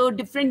टीचर्स हो,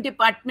 डिफरेंट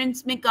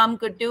डिपार्टमेंट्स में काम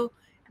करते हो,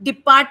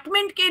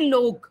 डिपार्टमेंट के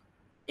लोग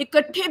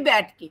इकट्ठे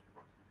बैठ के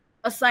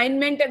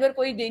असाइनमेंट अगर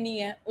कोई देनी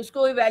है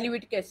उसको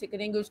इवैल्यूएट कैसे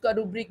करेंगे, उसका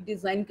रूब्रिक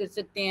डिजाइन कर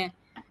सकते हैं।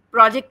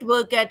 प्रोजेक्ट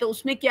वर्क है तो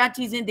उसमें क्या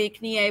चीजें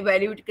देखनी है,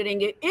 इवैल्यूएट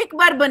करेंगे। एक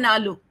बार बना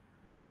लो,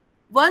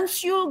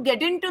 once you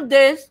get into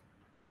this,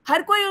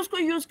 हर कोई उसको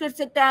यूज कर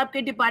सकता है,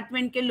 आपके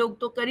डिपार्टमेंट के लोग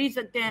तो कर ही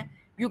सकते हैं।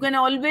 You can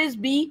always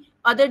be,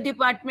 other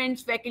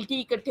departments, faculty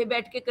इकट्ठे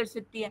बैठ के कर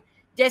सकती है।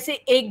 जैसे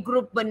एक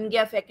ग्रुप बन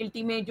गया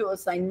फैकल्टी में जो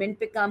असाइनमेंट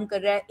पे काम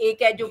कर रहा है,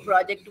 एक है जो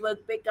प्रोजेक्ट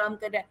वर्क पे काम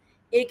कर रहा है,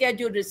 एक है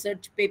जो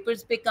रिसर्च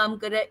पेपर्स पे काम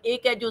कर रहा है,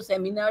 एक है जो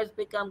सेमिनार्स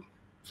पे काम।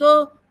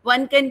 So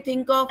one can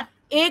think of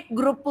एक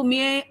ग्रुप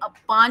में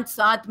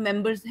 5-7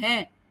 मेंबर्स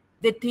हैं,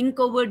 they think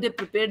over, they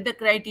prepare the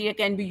criteria,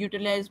 can be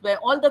utilized by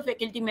all the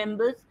faculty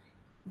members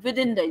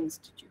within the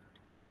institute।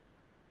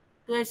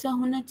 तो ऐसा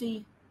होना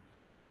चाहिए।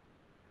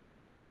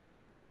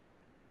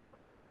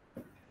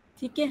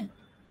 ठीक है,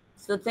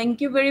 so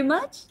thank you very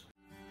much।